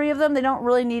 it's the 3 of them. They don't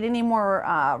really need any more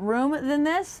room than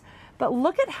this. But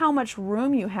look at how much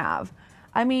room you have.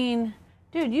 I mean,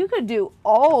 dude, you could do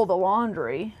all the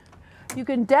laundry. You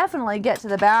can definitely get to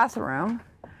the bathroom.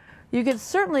 You could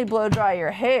certainly blow dry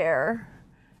your hair.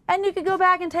 And you could go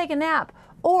back and take a nap.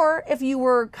 Or if you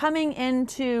were coming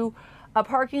into a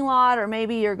parking lot, or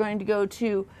maybe you're going to go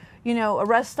to, a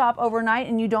rest stop overnight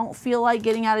and you don't feel like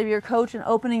getting out of your coach and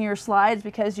opening your slides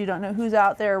because you don't know who's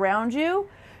out there around you,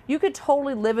 you could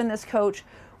totally live in this coach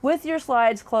with your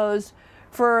slides closed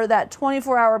for that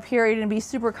 24-hour period and be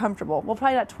super comfortable. Well,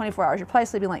 probably not 24 hours. You're probably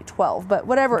sleeping like 12, but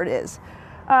whatever it is.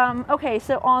 Okay,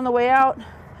 so on the way out,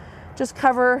 just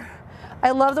cover.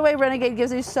 I love the way Renegade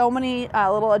gives you so many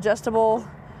little adjustable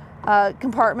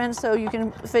compartments, so you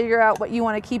can figure out what you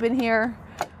want to keep in here.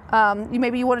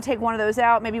 Maybe you want to take one of those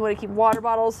out. Maybe you want to keep water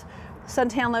bottles,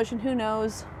 suntan lotion, who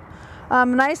knows.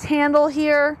 Nice handle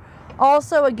here.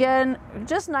 Also, again,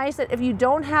 just nice that if you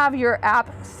don't have your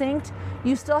app synced,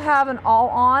 you still have an all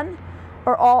on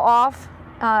or all off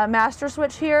master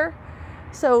switch here.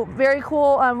 So very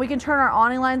cool. We can turn our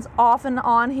awning lines off and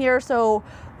on here. So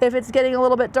if it's getting a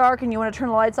little bit dark and you want to turn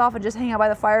the lights off and just hang out by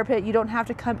the fire pit, you don't have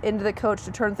to come into the coach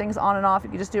to turn things on and off. You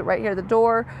can just do it right here at the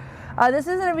door. This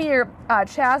is going to be your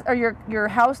chassis or your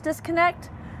house disconnect.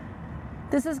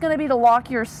 This is going to be to lock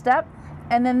your step.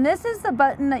 And then this is the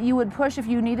button that you would push if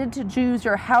you needed to use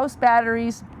your house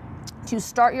batteries to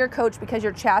start your coach because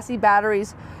your chassis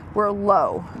batteries were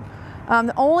low.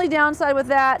 The only downside with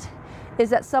that is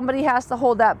that somebody has to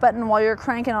hold that button while you're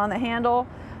cranking on the handle.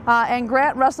 And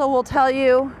Grant Russell will tell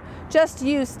you, just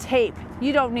use tape.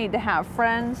 You don't need to have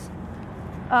friends.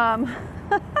 I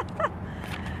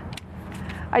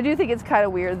do think it's kind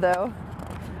of weird though.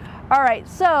 All right,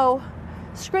 so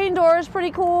screen door is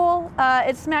pretty cool.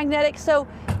 It's magnetic, so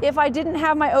if I didn't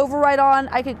have my override on,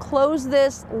 I could close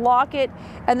this, lock it,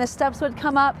 and the steps would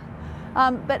come up.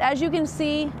 But as you can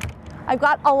see, I've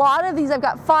got a lot of these. I've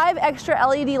got 5 extra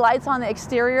LED lights on the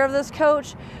exterior of this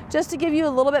coach just to give you a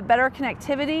little bit better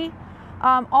connectivity.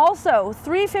 Also,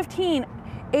 315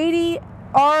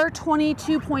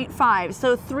 80R22.5.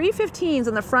 So 315s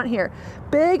on the front here.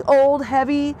 Big, old,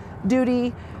 heavy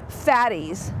duty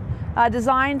fatties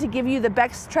designed to give you the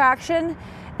best traction.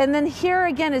 And then here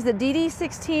again is the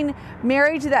DD16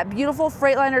 married to that beautiful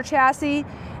Freightliner chassis.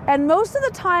 And most of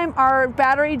the time our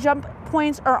battery jump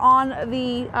points are on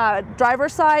the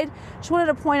driver's side. Just wanted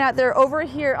to point out they're over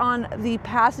here on the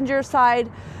passenger side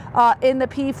in the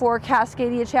P4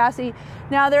 Cascadia chassis.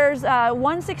 Now there's a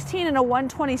 116 and a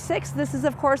 126. This is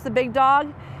of course the big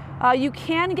dog. You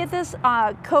can get this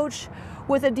coach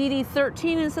with a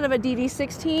DD13 instead of a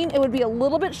DD16. It would be a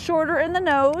little bit shorter in the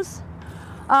nose.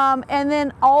 And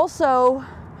then also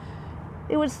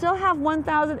it would still have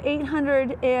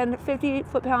 1,850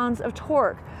 foot-pounds of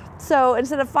torque. So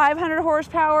instead of 500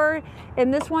 horsepower, in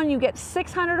this one you get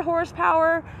 600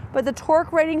 horsepower, but the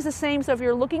torque rating's the same. So if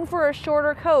you're looking for a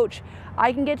shorter coach,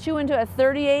 I can get you into a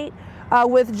 38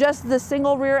 with just the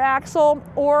single rear axle,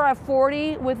 or a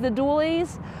 40 with the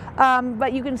dualies,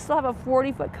 but you can still have a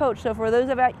 40-foot coach. So for those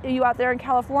of you out there in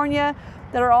California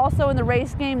that are also in the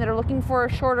race game that are looking for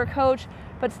a shorter coach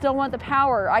but still want the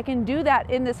power, I can do that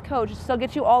in this coach. Still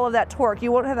get you all of that torque.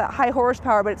 You won't have that high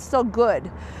horsepower, but it's still good.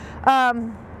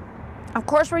 Of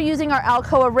course, we're using our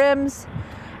Alcoa rims.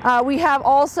 We have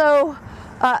also,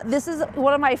 this is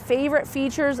one of my favorite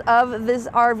features of this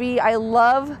RV. I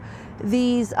love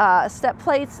these step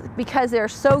plates because they're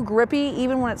so grippy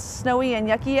even when it's snowy and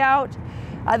yucky out.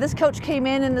 This coach came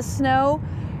in the snow,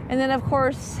 and then of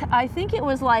course, I think it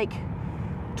was like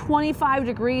 25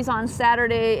 degrees on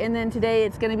Saturday, and then today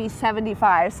it's going to be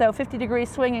 75. So 50-degree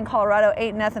swing in Colorado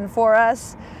ain't nothing for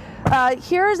us.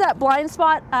 Here's that blind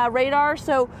spot radar.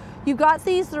 So you've got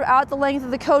these throughout the length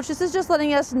of the coach. This is just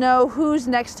letting us know who's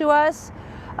next to us.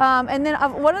 And then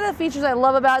one of the features I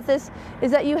love about this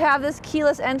is that you have this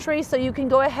keyless entry, so you can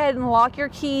go ahead and lock your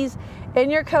keys in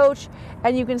your coach,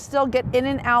 and you can still get in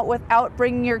and out without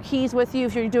bringing your keys with you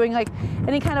if you're doing like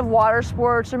any kind of water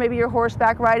sports, or maybe you're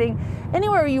horseback riding,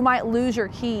 anywhere you might lose your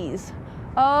keys.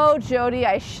 Oh, Jody,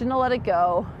 I shouldn't have let it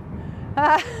go.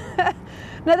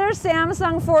 Another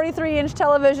Samsung 43-inch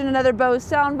television, another Bose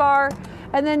soundbar.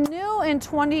 And then new in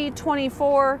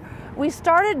 2024, we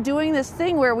started doing this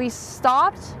thing where we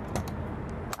stopped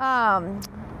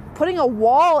putting a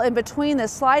wall in between the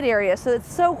slide area. So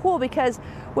it's so cool because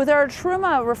with our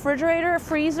Truma refrigerator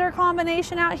freezer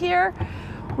combination out here,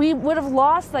 we would have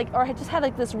lost or just had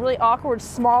like this really awkward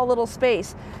small little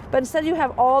space. But instead you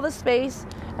have all the space,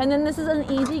 and then this is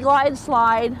an easy glide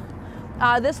slide.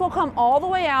 This will come all the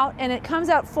way out, and it comes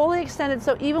out fully extended,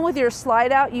 so even with your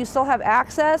slide out, you still have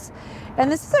access.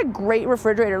 And this is a great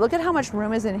refrigerator. Look at how much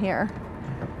room is in here.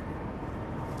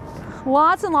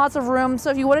 Lots and lots of room. So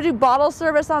if you want to do bottle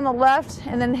service on the left,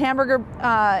 and then hamburger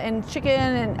and chicken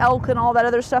and elk and all that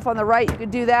other stuff on the right, you could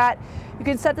do that. You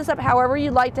can set this up however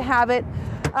you'd like to have it.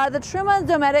 The Truma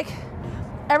Dometic,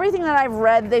 everything that I've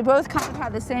read, they both kind of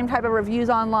have the same type of reviews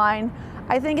online.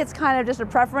 I think it's kind of just a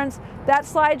preference. That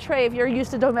slide tray, if you're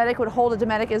used to Dometic, would hold a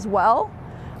Dometic as well.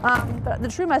 But the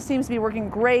Truma seems to be working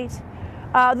great.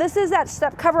 This is that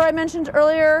step cover I mentioned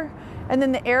earlier, and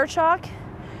then the air chock.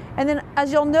 And then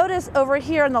as you'll notice over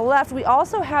here on the left, we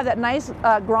also have that nice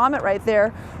grommet right there,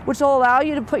 which will allow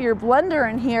you to put your blender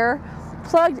in here,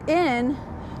 plugged in,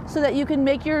 so that you can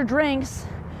make your drinks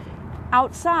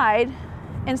outside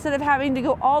instead of having to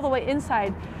go all the way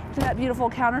inside to that beautiful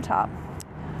countertop.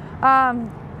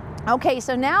 Okay,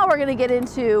 so now we're gonna get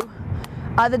into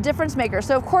the difference maker.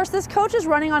 So of course this coach is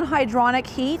running on hydronic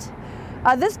heat.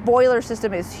 This boiler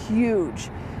system is huge.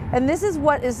 And this is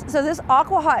what is, so this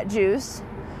Aqua Hot juice,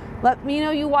 let me know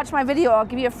you watch my video, I'll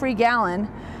give you a free gallon.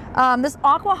 This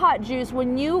aqua hot juice,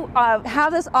 when you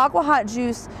have this aqua hot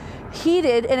juice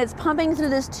heated and it's pumping through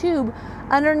this tube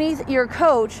underneath your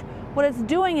coach, what it's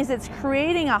doing is it's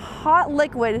creating a hot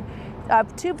liquid, a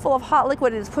tube full of hot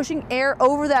liquid, and it's pushing air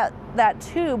over that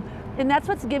tube, and that's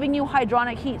what's giving you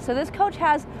hydronic heat. So this coach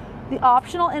has the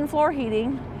optional in-floor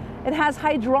heating. It has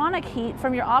hydronic heat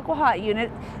from your aqua hot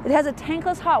unit. It has a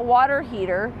tankless hot water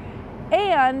heater,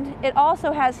 and it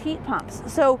also has heat pumps.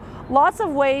 So lots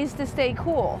of ways to stay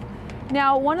cool.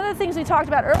 Now, one of the things we talked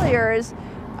about earlier is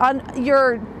on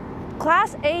your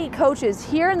Class A coaches,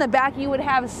 here in the back you would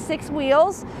have 6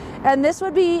 wheels, and this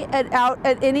would be an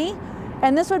innie,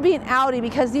 and this would be an outie,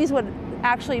 because these would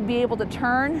actually be able to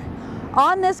turn.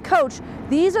 On this coach,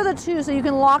 these are the two, so you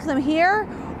can lock them here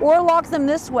or lock them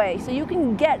this way. So you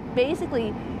can get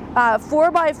basically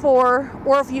 4x4,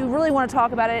 or if you really want to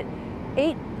talk about it,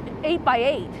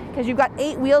 8x8, because you've got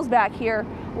 8 wheels back here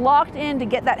locked in to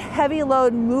get that heavy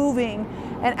load moving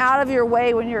and out of your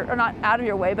way when you're, or not out of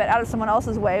your way, but out of someone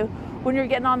else's way when you're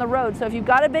getting on the road. So if you've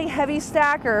got a big heavy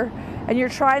stacker and you're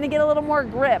trying to get a little more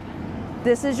grip,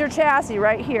 this is your chassis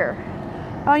right here.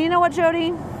 Oh, you know what,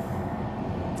 Jody?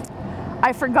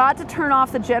 I forgot to turn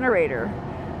off the generator.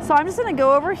 So I'm just gonna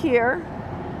go over here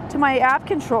to my app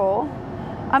control.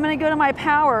 I'm gonna go to my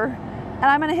power and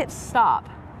I'm gonna hit stop.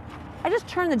 I just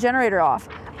turned the generator off.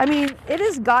 I mean, it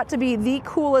has got to be the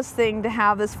coolest thing to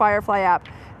have this Firefly app.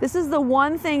 This is the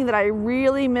one thing that I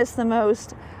really miss the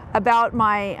most about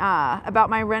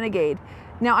my Renegade.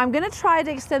 Now I'm gonna try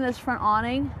to extend this front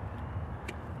awning,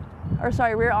 or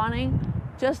sorry, rear awning,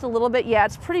 just a little bit. Yeah,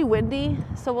 it's pretty windy,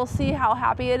 so we'll see how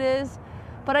happy it is.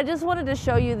 But I just wanted to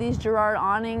show you these Girard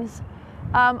awnings.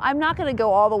 I'm not gonna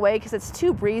go all the way because it's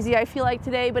too breezy, I feel like,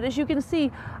 today, but as you can see,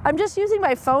 I'm just using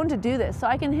my phone to do this. So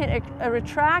I can hit a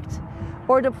retract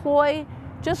or deploy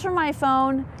just from my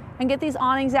phone and get these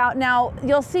awnings out. Now,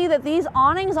 you'll see that these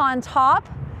awnings on top,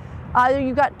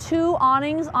 you've got 2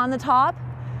 awnings on the top.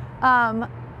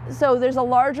 So there's a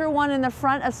larger one in the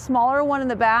front, a smaller one in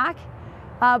the back.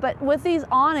 But with these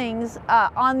awnings,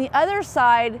 on the other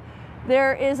side,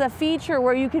 there is a feature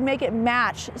where you can make it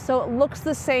match so it looks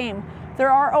the same.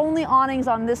 There are only awnings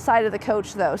on this side of the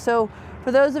coach though. So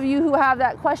for those of you who have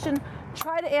that question,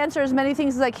 try to answer as many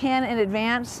things as I can in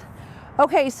advance.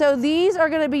 Okay, so these are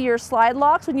gonna be your slide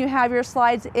locks when you have your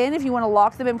slides in. If you wanna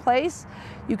lock them in place,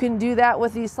 you can do that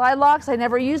with these slide locks. I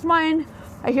never used mine.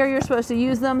 I hear you're supposed to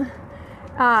use them.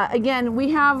 Again, we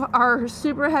have our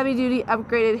super heavy duty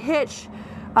upgraded hitch.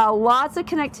 Lots of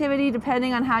connectivity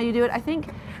depending on how you do it. I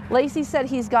think Lacey said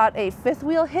he's got a 5th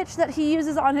wheel hitch that he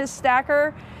uses on his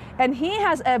stacker, and he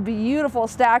has a beautiful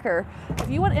stacker. If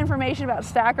you want information about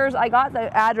stackers, I got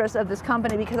the address of this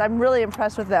company because I'm really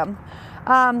impressed with them.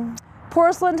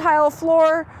 Porcelain tile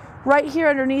floor right here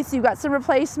underneath, so you've got some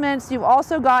replacements. You've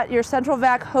also got your central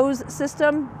vac hose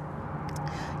system.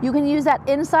 You can use that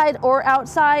inside or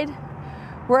outside,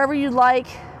 wherever you'd like.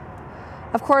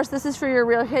 Of course, this is for your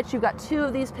rear hitch. You've got 2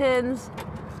 of these pins.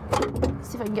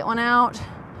 Let's see if I can get one out.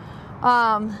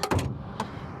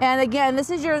 And again, this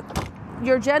is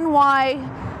your Gen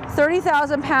Y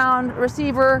 30,000 pound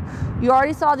receiver. You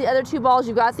already saw the other 2 balls.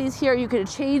 You've got these here. You can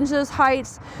change those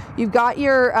heights. You've got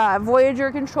your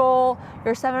Voyager control,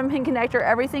 your 7-pin connector.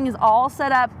 Everything is all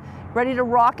set up, ready to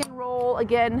rock and roll.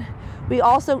 Again, we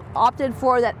also opted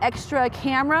for that extra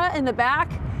camera in the back.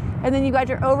 And then you got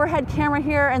your overhead camera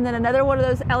here, and then another one of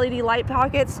those LED light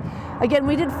pockets. Again,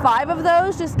 we did 5 of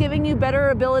those, just giving you better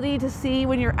ability to see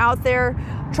when you're out there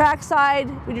trackside,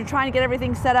 when you're trying to get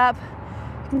everything set up.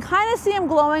 You can kind of see them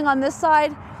glowing on this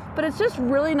side, but it's just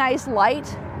really nice light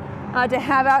to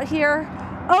have out here.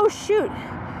 Oh shoot,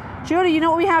 Jody, you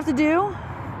know what we have to do?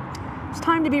 It's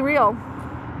time to be real.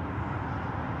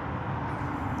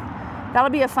 That'll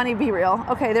be a funny be real.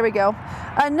 Okay, there we go.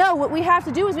 No, what we have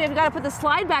to do is we've got to put the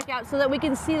slide back out so that we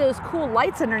can see those cool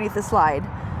lights underneath the slide.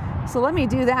 So let me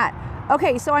do that.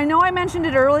 Okay, so I know I mentioned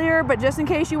it earlier, but just in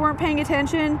case you weren't paying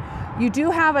attention, you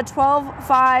do have a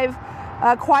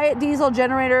 12.5 quiet diesel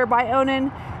generator by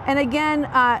Onan. And again,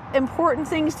 important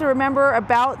things to remember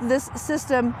about this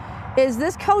system is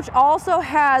this coach also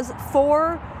has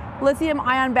 4 lithium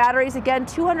ion batteries, again,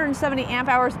 270 amp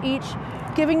hours each,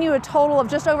 giving you a total of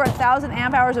just over 1,000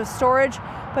 amp hours of storage,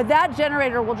 but that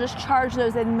generator will just charge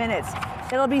those in minutes.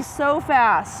 It'll be so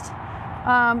fast.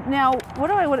 Now, what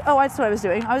do I, oh, that's what I was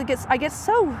doing. I get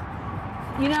so,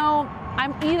 you know,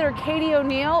 I'm either Katie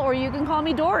O'Neill or you can call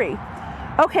me Dory.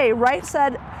 Okay, right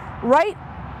side, right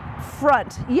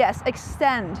front, yes,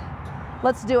 extend.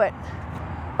 Let's do it.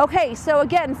 Okay, so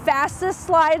again, fastest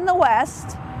slide in the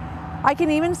West. I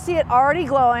can even see it already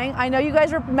glowing. I know you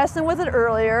guys were messing with it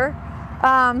earlier.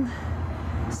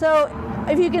 So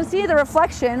if you can see the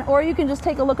reflection, or you can just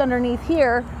take a look underneath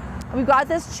here, we've got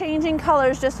this changing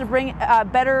colors just to bring a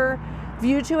better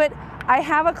view to it. I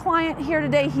have a client here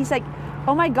today, he's like,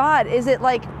 oh my God, is it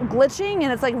like glitching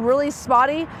and it's like really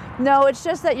spotty? No, it's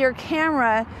just that your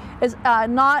camera is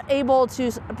not able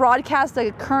to broadcast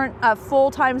the current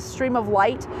full-time stream of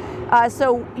light.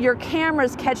 So your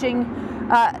camera's catching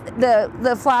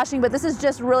the flashing, but this is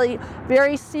just really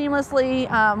very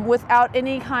seamlessly without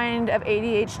any kind of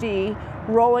ADHD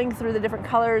rolling through the different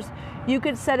colors. You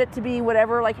could set it to be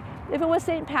whatever, like if it was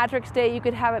St. Patrick's Day, you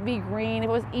could have it be green. If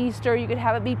it was Easter, you could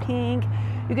have it be pink.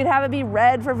 You could have it be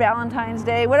red for Valentine's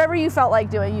Day. Whatever you felt like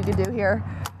doing, you could do here.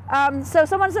 So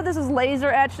someone said this is laser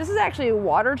etched. This is actually a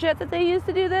water jet that they use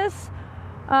to do this.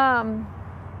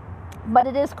 But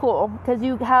it is cool because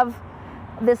you have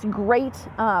this great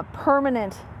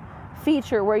permanent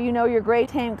feature where you know your gray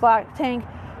tank, black tank,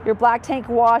 your black tank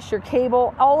wash, your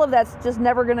cable, all of that's just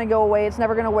never gonna go away. It's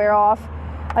never gonna wear off.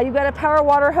 You've got a power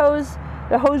water hose,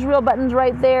 the hose reel button's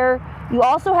right there. You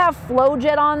also have flow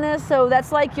jet on this, so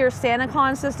that's like your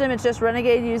SantaCon system. It's just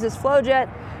Renegade uses flow jet,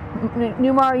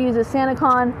 Newmar uses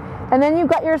SantaCon. And then you've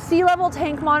got your sea level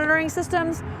tank monitoring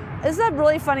systems. This is a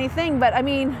really funny thing, but I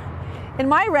mean, in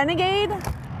my Renegade,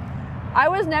 I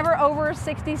was never over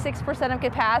 66% of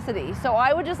capacity. So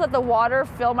I would just let the water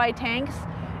fill my tanks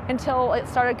until it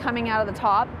started coming out of the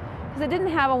top, because it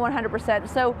didn't have a 100%.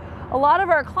 So a lot of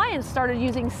our clients started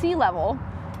using sea level,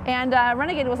 and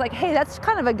Renegade was like, hey, that's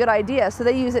kind of a good idea. So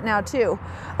they use it now too.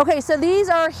 Okay, so these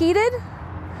are heated.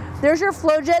 There's your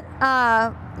flow jet.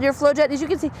 As you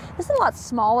can see, this is a lot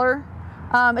smaller.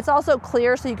 It's also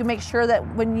clear, so you can make sure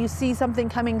that when you see something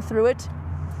coming through it,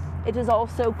 it is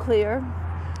also clear.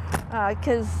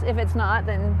 Because if it's not,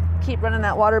 then keep running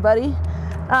that water, buddy.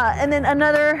 And then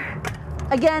another,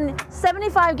 again,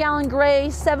 75-gallon gray,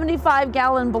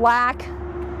 75-gallon black,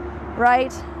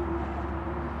 right?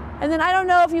 And then I don't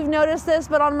know if you've noticed this,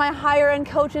 but on my higher end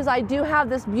coaches, I do have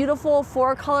this beautiful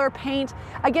 4-color paint.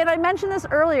 Again, I mentioned this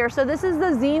earlier. So this is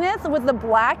the Zenith with the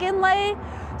black inlay.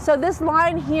 So this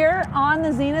line here on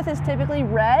the Zenith is typically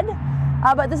red,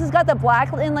 but this has got the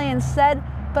black inlay instead.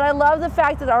 But I love the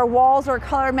fact that our walls are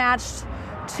color matched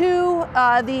to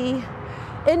the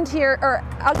interior or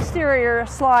exterior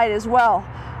slide as well.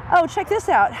 Oh, check this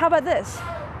out. How about this?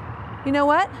 You know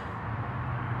what?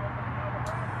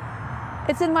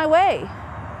 It's in my way.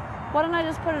 Why don't I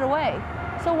just put it away?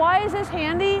 So why is this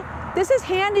handy? This is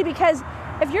handy because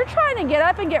if you're trying to get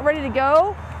up and get ready to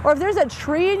go, or if there's a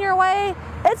tree in your way,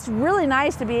 it's really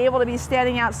nice to be able to be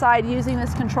standing outside using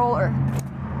this controller.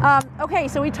 Okay,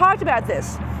 so we talked about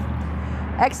this.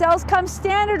 XLs come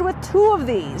standard with 2 of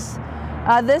these.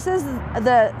 This is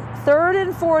the 3rd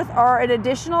and 4th are an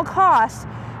additional cost,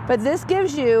 but this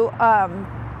gives you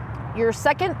your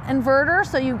second inverter,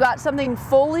 so you've got something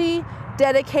fully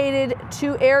dedicated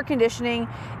to air conditioning.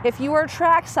 If you are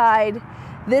trackside,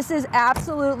 this is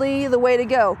absolutely the way to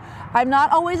go. I'm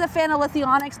not always a fan of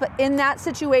lithionics, but in that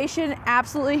situation,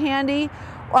 absolutely handy.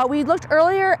 We looked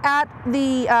earlier at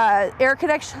the air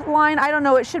connection line. I don't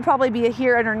know, it should probably be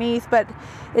here underneath, but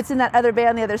it's in that other bay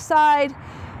on the other side.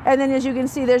 And then as you can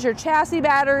see, there's your chassis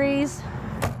batteries.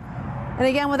 And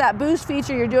again, with that boost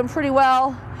feature, you're doing pretty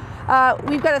well.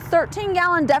 We've got a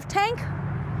 13-gallon def tank,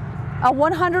 a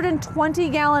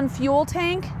 120-gallon fuel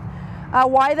tank.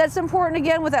 Why that's important,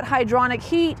 again, with that hydronic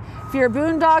heat. If you're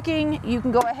boondocking, you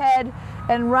can go ahead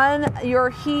and run your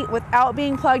heat without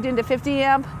being plugged into 50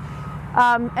 amp.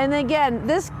 And again,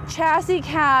 this chassis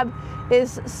cab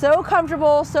is so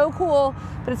comfortable, so cool,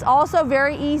 but it's also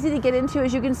very easy to get into.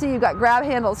 As you can see, you've got grab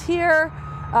handles here,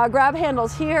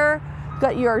 you've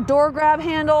got your door grab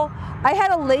handle. I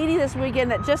had a lady this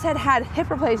weekend that just had hip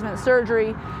replacement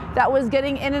surgery that was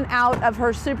getting in and out of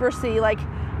her Super C like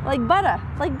butter,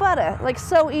 like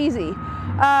so easy.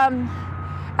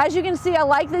 As you can see, I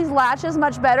like these latches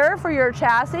much better for your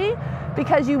chassis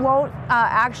because you won't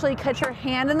actually cut your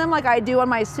hand in them like I do on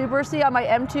my Super C on my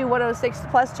M2 106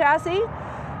 Plus chassis.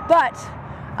 But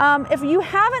if you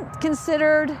haven't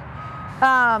considered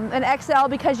an XL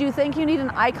because you think you need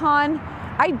an Icon,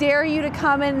 I dare you to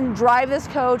come and drive this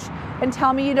coach and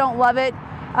tell me you don't love it.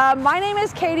 My name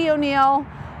is Katie O'Neill.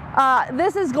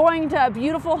 This is going to a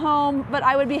beautiful home, but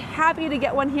I would be happy to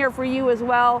get one here for you as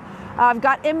well. I've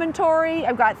got inventory,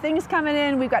 I've got things coming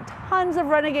in, we've got tons of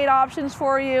Renegade options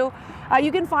for you.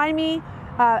 You can find me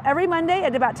every Monday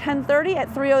at about 10:30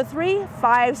 at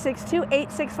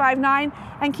 303-562-8659.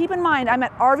 And keep in mind, I'm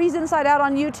at RVs Inside Out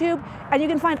on YouTube, and you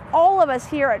can find all of us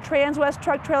here at Transwest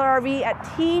Truck Trailer RV at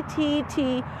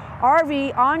TTT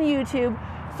RV on YouTube,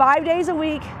 5 days a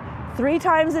week, 3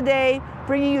 times a day,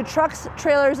 bringing you trucks,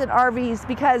 trailers, and RVs,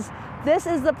 because this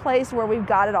is the place where we've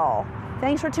got it all.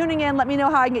 Thanks for tuning in. Let me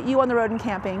know how I can get you on the road and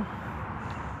camping.